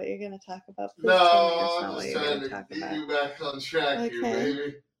really what you're going to talk about? Please I'm just trying to get you back on track here,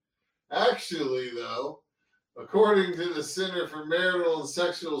 baby. Actually, though, according to the Center for Marital and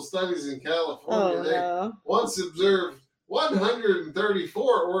Sexual Studies in California, they once observed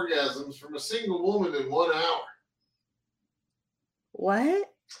 134 orgasms from a single woman in 1 hour.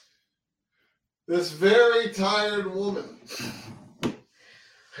 What? This very tired woman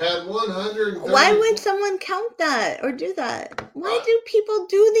had 130. Why would someone count that or do that? Why do people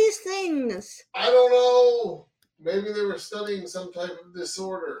do these things? I don't know. Maybe they were studying some type of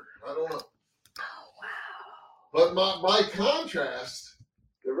disorder. I don't know. Oh, wow. But by contrast,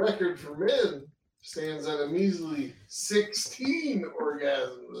 the record for men stands at a measly 16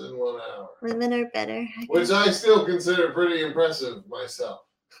 orgasms in 1 hour. Women are better. Which I still consider pretty impressive myself.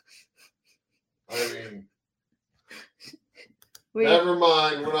 I mean... Never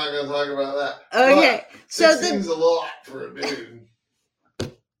mind, we're not going to talk about that. Okay, but so 16's a lot for a dude.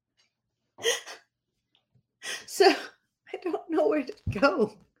 So I don't know where to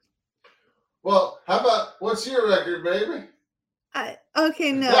go. Well, how about what's your record, baby?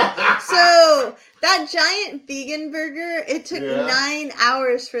 Okay, no. So that giant vegan burger, it took 9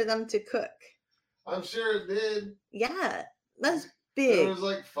 hours for them to cook. I'm sure it did. Yeah, that's big. It was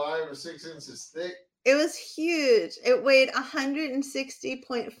like 5 or 6 inches thick. It was huge. It weighed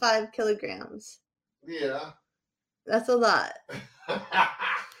 160.5 kilograms. Yeah. That's a lot.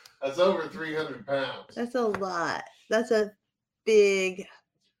 That's over 300 pounds. That's a lot. That's a big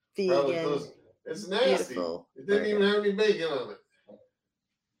vegan. It's nasty. It didn't even have any bacon on it.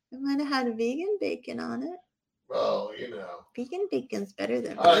 It might have had vegan bacon on it. Oh, you know. Vegan bacon's better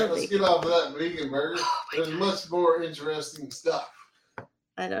than real bacon. All right, let's get off of that vegan burger. There's much more interesting stuff.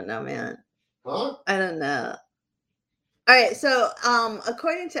 I don't know, man. Huh? I don't know. All right, so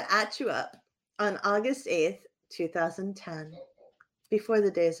according to At You Up, on August 8th, 2010, before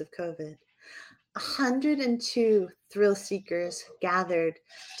the days of COVID, 102 thrill seekers gathered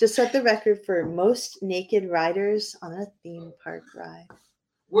to set the record for most naked riders on a theme park ride.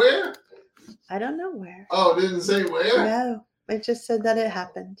 Where? I don't know where. Oh, it didn't say where? No, it just said that it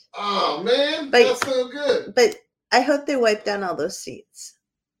happened. Oh, man, that's so good. But I hope they wiped down all those seats.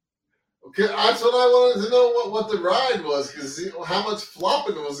 That's what I wanted to know what the ride was, because how much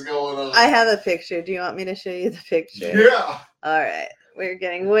flopping was going on. I have a picture. Do you want me to show you the picture? Yeah. All right. We're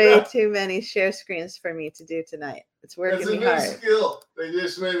getting way too many share screens for me to do tonight. It's working me hard. It's a new skill. They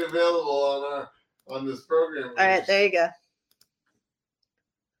just made it available on this program. All right, there you go.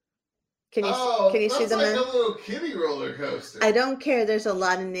 Can you see them? That's like a little kiddie roller coaster. I don't care. There's a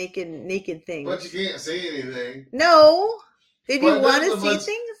lot of naked things. But you can't see anything. No. Did you want to see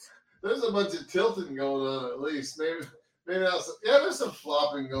things? There's a bunch of tilting going on, at least. Maybe else. Yeah, there's some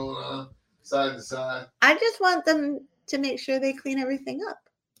flopping going on side to side. I just want them to make sure they clean everything up.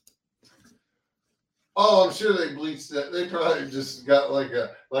 Oh, I'm sure they bleached that. They probably just got like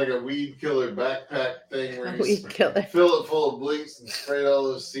a weed killer backpack thing where you fill it full of bleach and sprayed all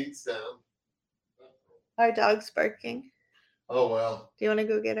those seats down. Our dog's barking. Oh well. Do you want to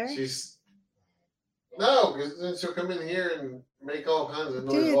go get her? No, because then she'll come in here and make all kinds of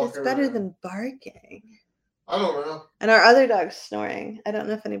noise. Dude, it's better than barking. I don't know. And our other dog's snoring. I don't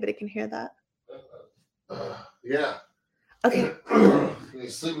know if anybody can hear that. Yeah. Okay.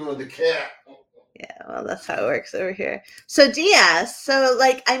 He's sleeping with the cat. Yeah, well, that's how it works over here. So DS,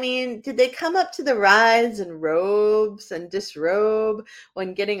 did they come up to the rides in robes and disrobe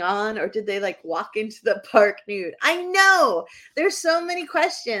when getting on, or did they walk into the park nude? I know there's so many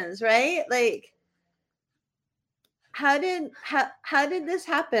questions, right? How did this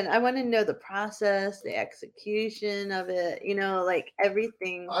happen? I want to know the process, the execution of it,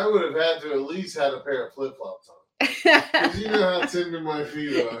 everything. I would have had to at least had a pair of flip-flops on. Because you know how tender my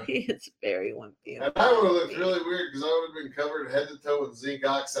feet are. It's very wimpy. And I would have looked really weird because I would have been covered head to toe in zinc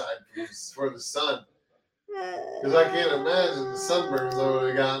oxide for the sun. Because I can't imagine the sunburns I would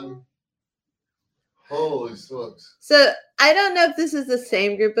have gotten. Holy smokes. So I don't know if this is the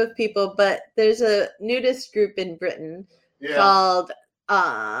same group of people, but there's a nudist group in Britain called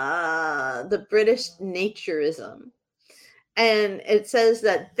the British Naturism. And it says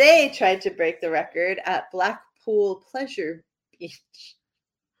that they tried to break the record at Blackpool Pleasure Beach.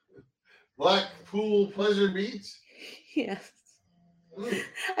 Blackpool Pleasure Beach? Yes.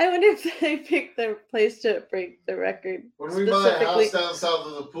 I wonder if they picked their place to break the record. When we buy a house down south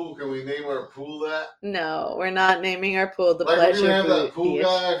of the pool, can we name our pool that? No, we're not naming our pool the Pleasure Beach. We're going to have that pool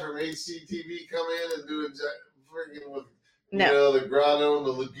guy from HCTV come in and do it freaking with, the grotto and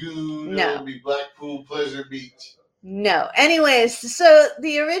the lagoon. No. It would be Blackpool Pleasure Beach. No. Anyways, so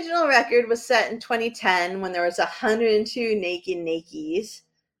the original record was set in 2010 when there was 102 naked nakies,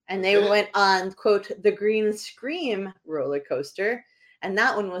 and they went on, quote, the Green Scream roller coaster, and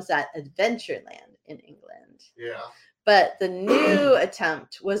that one was at Adventureland in England. Yeah. But the new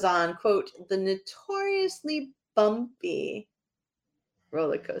attempt was on, quote, the notoriously bumpy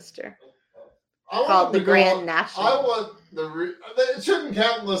roller coaster called the Grand National. I want it shouldn't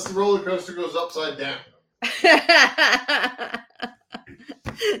count unless the roller coaster goes upside down.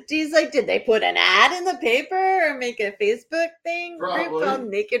 Geez, did they put an ad in the paper or make a Facebook thing group called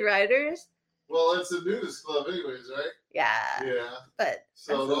Naked Riders? Well, it's a nudist club anyways, right? Yeah. Yeah. But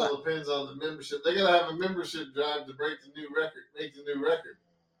so it all depends on the membership. They gotta have a membership drive to make the new record.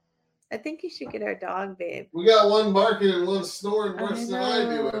 I think you should get our dog, babe. We got one barking and one snoring worse than I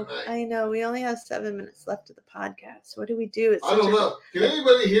do at night. I know. We only have 7 minutes left of the podcast. What do we do? I don't know. Can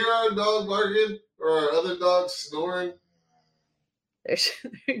anybody hear our dog barking or our other dog snoring? There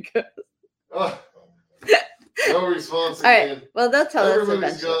it goes. Oh, no response again. All right. Well, they'll tell us eventually.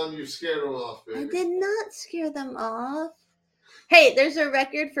 Everybody's gone. You scared them off, baby. I did not scare them off. Hey, there's a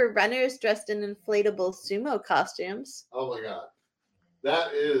record for runners dressed in inflatable sumo costumes. Oh, my God.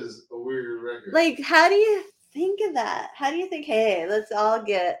 That is a weird record. How do you think of that? How do you think, hey, let's all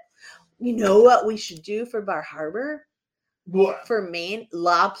get, you know what we should do for Bar Harbor? What? For Maine?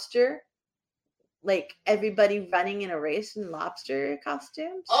 Lobster. Everybody running in a race in lobster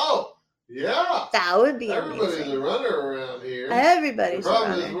costumes. Oh, yeah. That would be Everybody's amazing. a runner around here. Everybody's a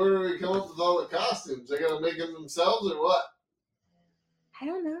runner. The problem is, where do we come up with all the costumes? They got to make them themselves or what? I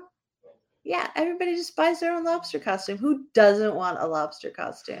don't know. Yeah, everybody just buys their own lobster costume. Who doesn't want a lobster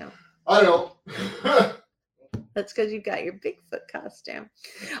costume? I don't. That's because you got your Bigfoot costume.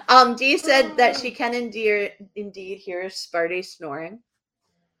 Dee said that she can indeed hear Sparty snoring.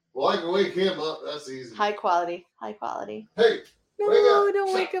 Well, I can wake him up. That's easy. High quality. Hey. No,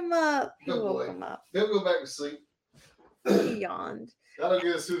 don't wake him up. He woke him up. He'll go back to sleep. He yawned. That'll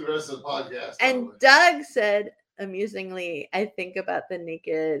get us through the rest of the podcast. And Doug said, amusingly, I think about the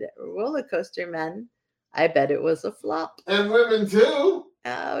naked roller coaster men. I bet it was a flop. And women too.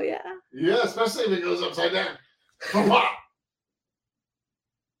 Oh, yeah. Yeah, especially if it goes upside down.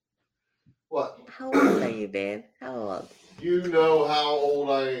 What? How old are you, babe? How old? You know how old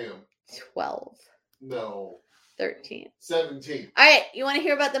I am. 12. No. 13. 17. All right, you want to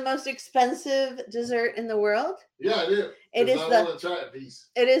hear about the most expensive dessert in the world? Yeah, I do. It is I the. want to try a piece.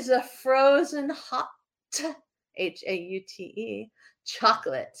 It is a frozen hot, HAUTE,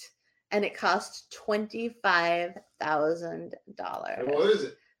 chocolate, and it costs $25,000. And what is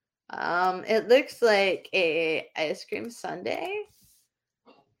it? It looks like a ice cream sundae.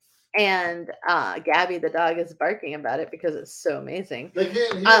 And Gabby the dog is barking about it because it's so amazing. They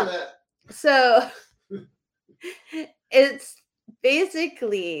can't hear that. So it's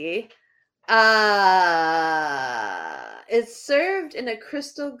basically it's served in a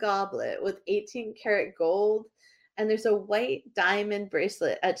crystal goblet with 18 karat gold, and there's a white diamond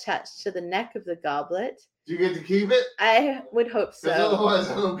bracelet attached to the neck of the goblet. Do you get to keep it? I would hope so. Because otherwise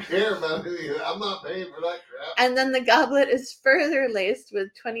I don't care about it. I'm not paying for that crap. And then the goblet is further laced with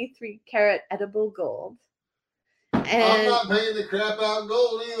 23 karat edible gold. And I'm not paying the crap out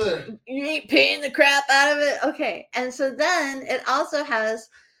gold either. You ain't paying the crap out of it? Okay. And so then it also has...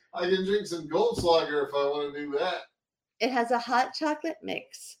 I can drink some Goldschlager if I want to do that. It has a hot chocolate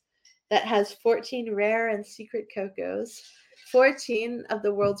mix that has 14 rare and secret cocos. 14 of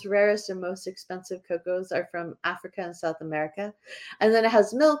the world's rarest and most expensive cocos are from Africa and South America. And then it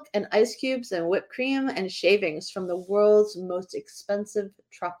has milk and ice cubes and whipped cream and shavings from the world's most expensive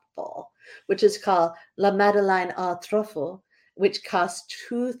truffle, which is called La Madeleine au Truffle, which costs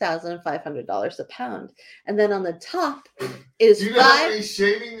 $2,500 a pound. And then on the top is Do you know how many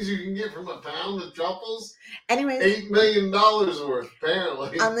shavings you can get from a pound of truffles? Anyways, $8 million worth,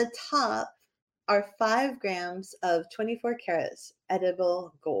 apparently. On the top are 5 grams of 24 carats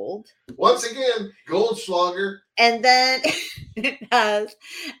edible gold. Once again, Goldschlager. And then it has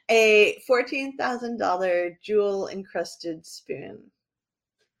a $14,000 jewel encrusted spoon.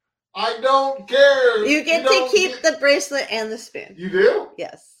 I don't care. You get to keep the bracelet and the spoon. You do?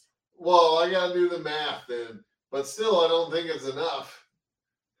 Yes. Well, I gotta do the math then. But still, I don't think it's enough.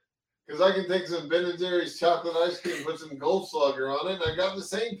 Because I can take some Ben & Jerry's chocolate ice cream and put some Goldschlager on it, and I got the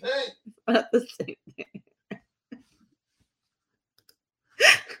same thing. Not the same thing.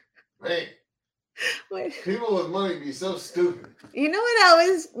 Man, Wait. people with money be so stupid. You know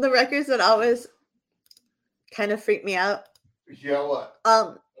what the records that always kind of freak me out? Yeah, what?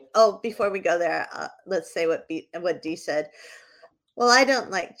 Before we go there, let's say what Dee said. Well, I don't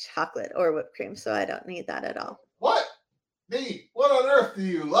like chocolate or whipped cream, so I don't need that at all. What? Dee, what on earth do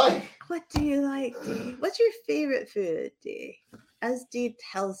you like? What do you like, Dee? What's your favorite food, Dee? As Dee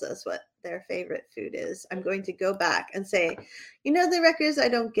tells us what their favorite food is, I'm going to go back and say, the records I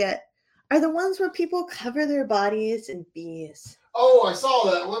don't get are the ones where people cover their bodies in bees. Oh, I saw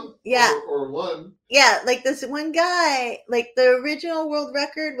that one. Yeah. Or one. Yeah, like this one guy, like the original world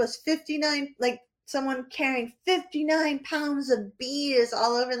record was 59, like someone carrying 59 pounds of bees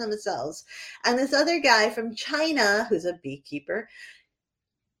all over themselves. And this other guy from China, who's a beekeeper,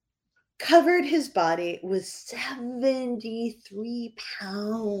 covered his body with 73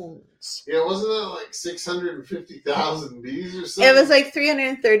 pounds. Yeah, wasn't that like 650,000 bees or something? It was like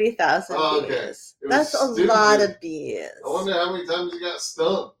 330,000 okay. bees. That's a lot of bees. I wonder how many times he got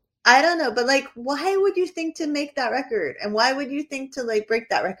stung. I don't know, but why would you think to make that record? And why would you think to break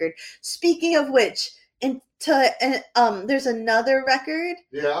that record? Speaking of which, there's another record.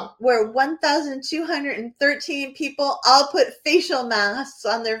 Yeah. Where 1,213 people all put facial masks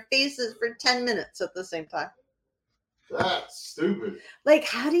on their faces for 10 minutes at the same time. That's stupid.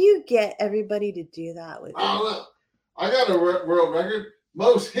 How do you get everybody to do that with you? I don't know. I got a world record.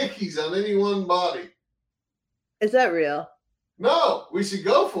 Most hickeys on any one body. Is that real? No, we should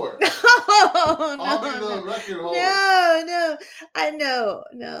go for it. Oh, no, I'll be the record holder. No. I know.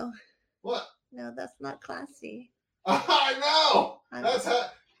 No. What? No, that's not classy. I know. That's how,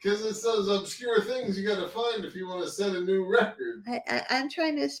 because it's those obscure things you got to find if you want to set a new record. I'm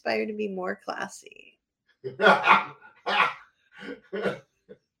trying to aspire to be more classy.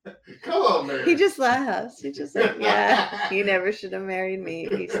 Come on, man. He just laughs. He just like, yeah, you never should have married me.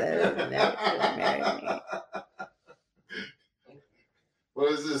 He said, you never should have married me.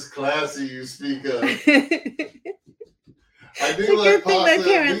 What is this classy you speak of? I do it's a good thing my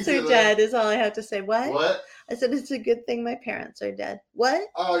parents are dead, is all I have to say. What? What? I said it's a good thing my parents are dead. What?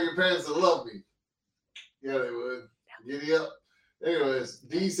 Oh, your parents would love me. Yeah, they would. Giddy up. Anyways,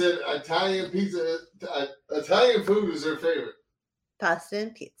 Dee said Italian pizza. Italian food is her favorite. Pasta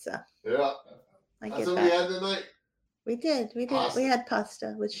and pizza. Yeah. That's what we had tonight. We did. Pasta. We had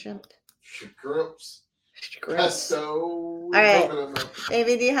pasta with shrimp. Shrimps. Pesto. All right.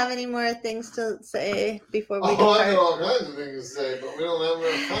 Baby, do you have any more things to say before we depart? I got all kinds of things to say, but we don't have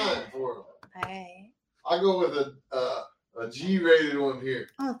enough time for them. All right. I go with a G-rated one here.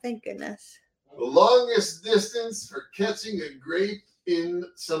 Oh, thank goodness. The longest distance for catching a grape in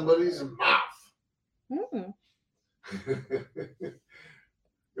somebody's mouth. Mm.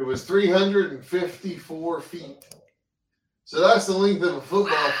 It was 354 feet. So that's the length of a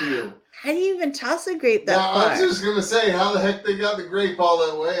football field. How do you even toss a grape that Now, far? I was just going to say, how the heck they got the grape all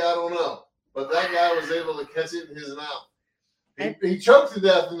that way, I don't know. But that guy was able to catch it in his mouth. He choked to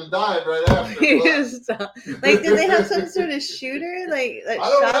death and died right after. Like, did they have some sort of shooter like that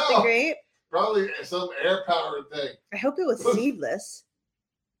shot the grape? Probably some air-powered thing. I hope it was seedless.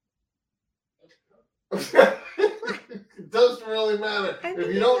 It doesn't really matter.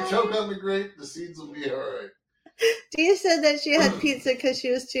 If you don't choke on the grape, the seeds will be all right. Dia said that she had pizza because she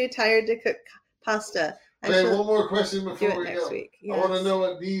was too tired to cook pasta. Okay, one more question before we go. Yes. I want to know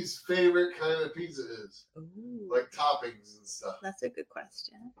what Dee's favorite kind of pizza is. Ooh, like toppings and stuff. that's a good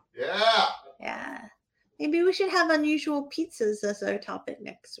question. Yeah. Yeah. Maybe we should have unusual pizzas as our topic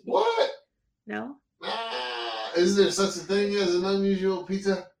next week. What? No? Is there such a thing as an unusual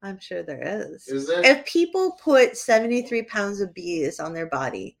pizza? I'm sure there is. Is there? If people put 73 pounds of bees on their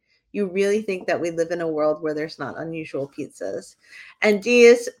body, you really think that we live in a world where there's not unusual pizzas. And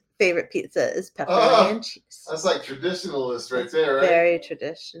Dia's favorite pizza is pepperoni and cheese. That's like traditionalist right there, right? Very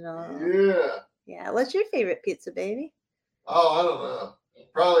traditional. Yeah. Yeah. What's your favorite pizza, baby? Oh, I don't know.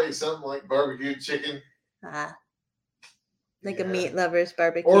 Probably something like barbecue chicken. Like a meat lover's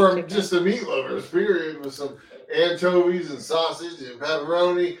barbecue or chicken. just a meat lover's, period, with some anchovies and sausage and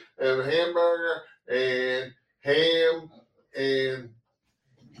pepperoni and hamburger and ham and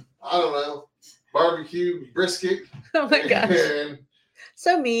I don't know, barbecue brisket. Oh my gosh. And,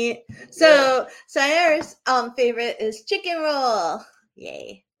 so meat. So Sayara's favorite is chicken roll.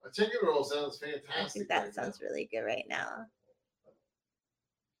 Yay. a chicken roll sounds fantastic. I think that sounds really good right now.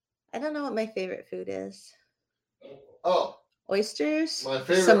 I don't know what my favorite food is. Oh. Oysters? My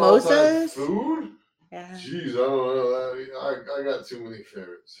favorite samosas? food? Yeah. Jeez, I don't know. I got too many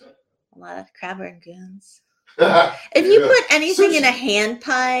favorites. A lot of crab rangoons. If you put anything in a hand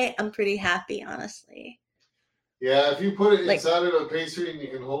pie, I'm pretty happy, honestly. Yeah, if you put it inside of a pastry and you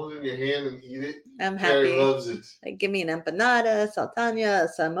can hold it in your hand and eat it, I'm happy. Carrie loves it. Like, give me an empanada, saltanya, a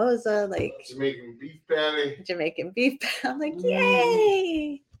samosa, like Jamaican beef patty. Jamaican beef. I'm like,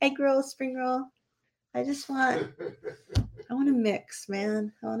 yay! Egg roll, spring roll. I want to mix,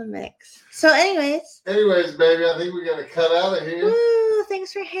 man. I want to mix. So, anyways, baby, I think we got to cut out of here. Woo,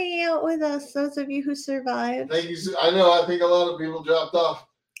 thanks for hanging out with us, those of you who survived. Thank you. I know. I think a lot of people dropped off.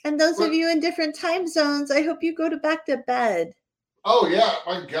 And those of you in different time zones, I hope you go back to bed. Oh, yeah.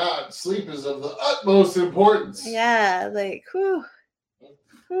 My God. Sleep is of the utmost importance. Yeah. Like, whew.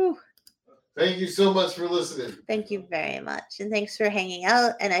 Thank you so much for listening. Thank you very much. And thanks for hanging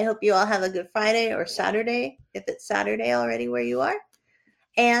out. And I hope you all have a good Friday or Saturday, if it's Saturday already where you are.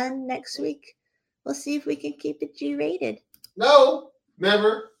 And next week, we'll see if we can keep it G-rated. No,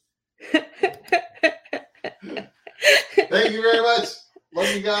 never. Thank you very much.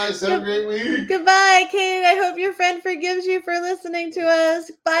 Love you guys. Have a great week. Goodbye, Kate. I hope your friend forgives you for listening to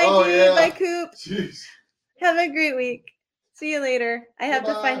us. Bye, Dee. Yeah. Bye, Coop. Jeez. Have a great week. See you later. I have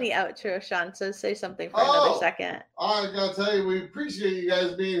Bye-bye. to find the outro, Sean, so say something for another second. I gotta tell you, we appreciate you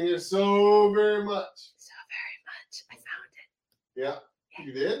guys being here so very much. So very much. I found it. Yeah,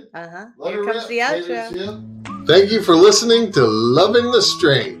 you did? Uh-huh. Here comes the outro. Thank you for listening to Loving the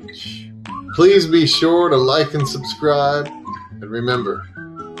Strange. Please be sure to like and subscribe. And remember,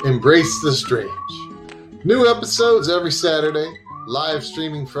 embrace the strange. New episodes every Saturday, live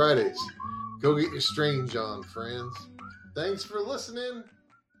streaming Fridays. Go get your strange on, friends. Thanks for listening.